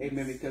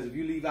 Amen. Because if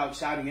you leave out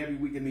shouting every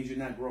week, it means you're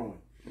not growing.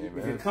 Amen.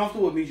 If you're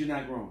comfortable, it means you're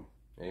not growing.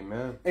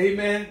 Amen.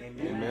 Amen.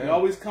 Amen. You're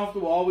always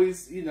comfortable,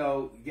 always,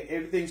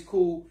 everything's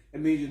cool. It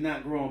means you're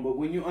not growing. But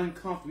when you're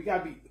uncomfortable, you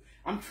gotta be.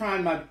 I'm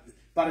trying by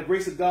the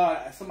grace of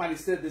God. Somebody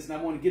said this, and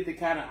I want to get the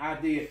kind of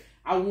idea.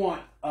 I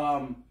want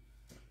the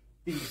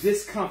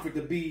discomfort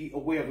to be a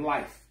way of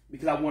life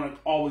because I want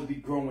to always be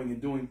growing and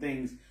doing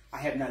things I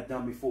have not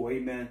done before.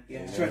 Amen.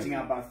 Stretching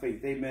out by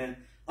faith. Amen.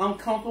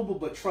 Uncomfortable,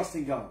 but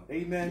trusting God.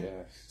 Amen.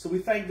 Yes. So we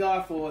thank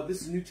God for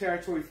this is new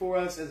territory for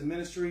us as a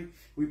ministry.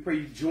 We pray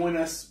you join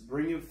us,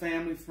 bring your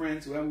family,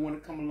 friends, whoever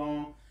want to come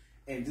along,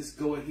 and just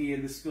go ahead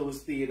and just fill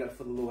this theater up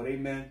for the Lord.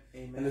 Amen.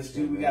 Amen. And let's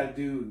do what we got to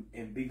do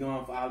and be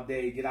gone for our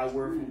day. Get our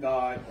word from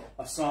God,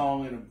 a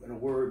song and a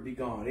word, be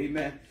gone.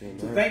 Amen.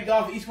 So thank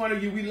God for each one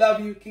of you. We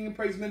love you. King of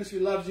Praise Ministry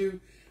loves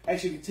you.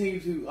 As you continue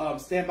to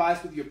stand by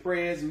us with your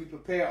prayers, and we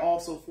prepare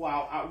also for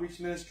our outreach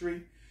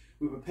ministry.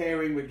 We're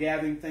preparing, we're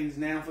gathering things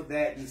now for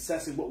that and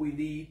assessing what we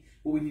need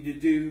to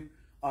do.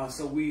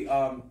 So we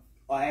are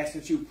asking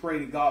that you pray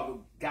that God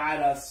will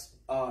guide us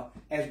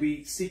as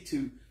we seek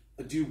to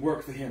do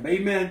work for Him.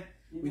 Amen.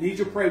 We need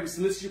your prayer. We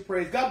solicit your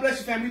prayers. God bless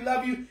you, family. We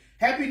love you.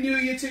 Happy New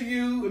Year to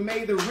you. And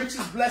may the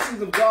richest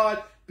blessings of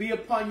God be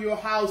upon your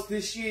house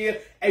this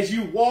year as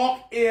you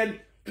walk in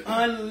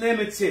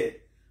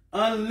unlimited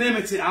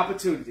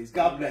opportunities.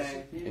 God bless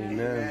you.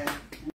 Amen.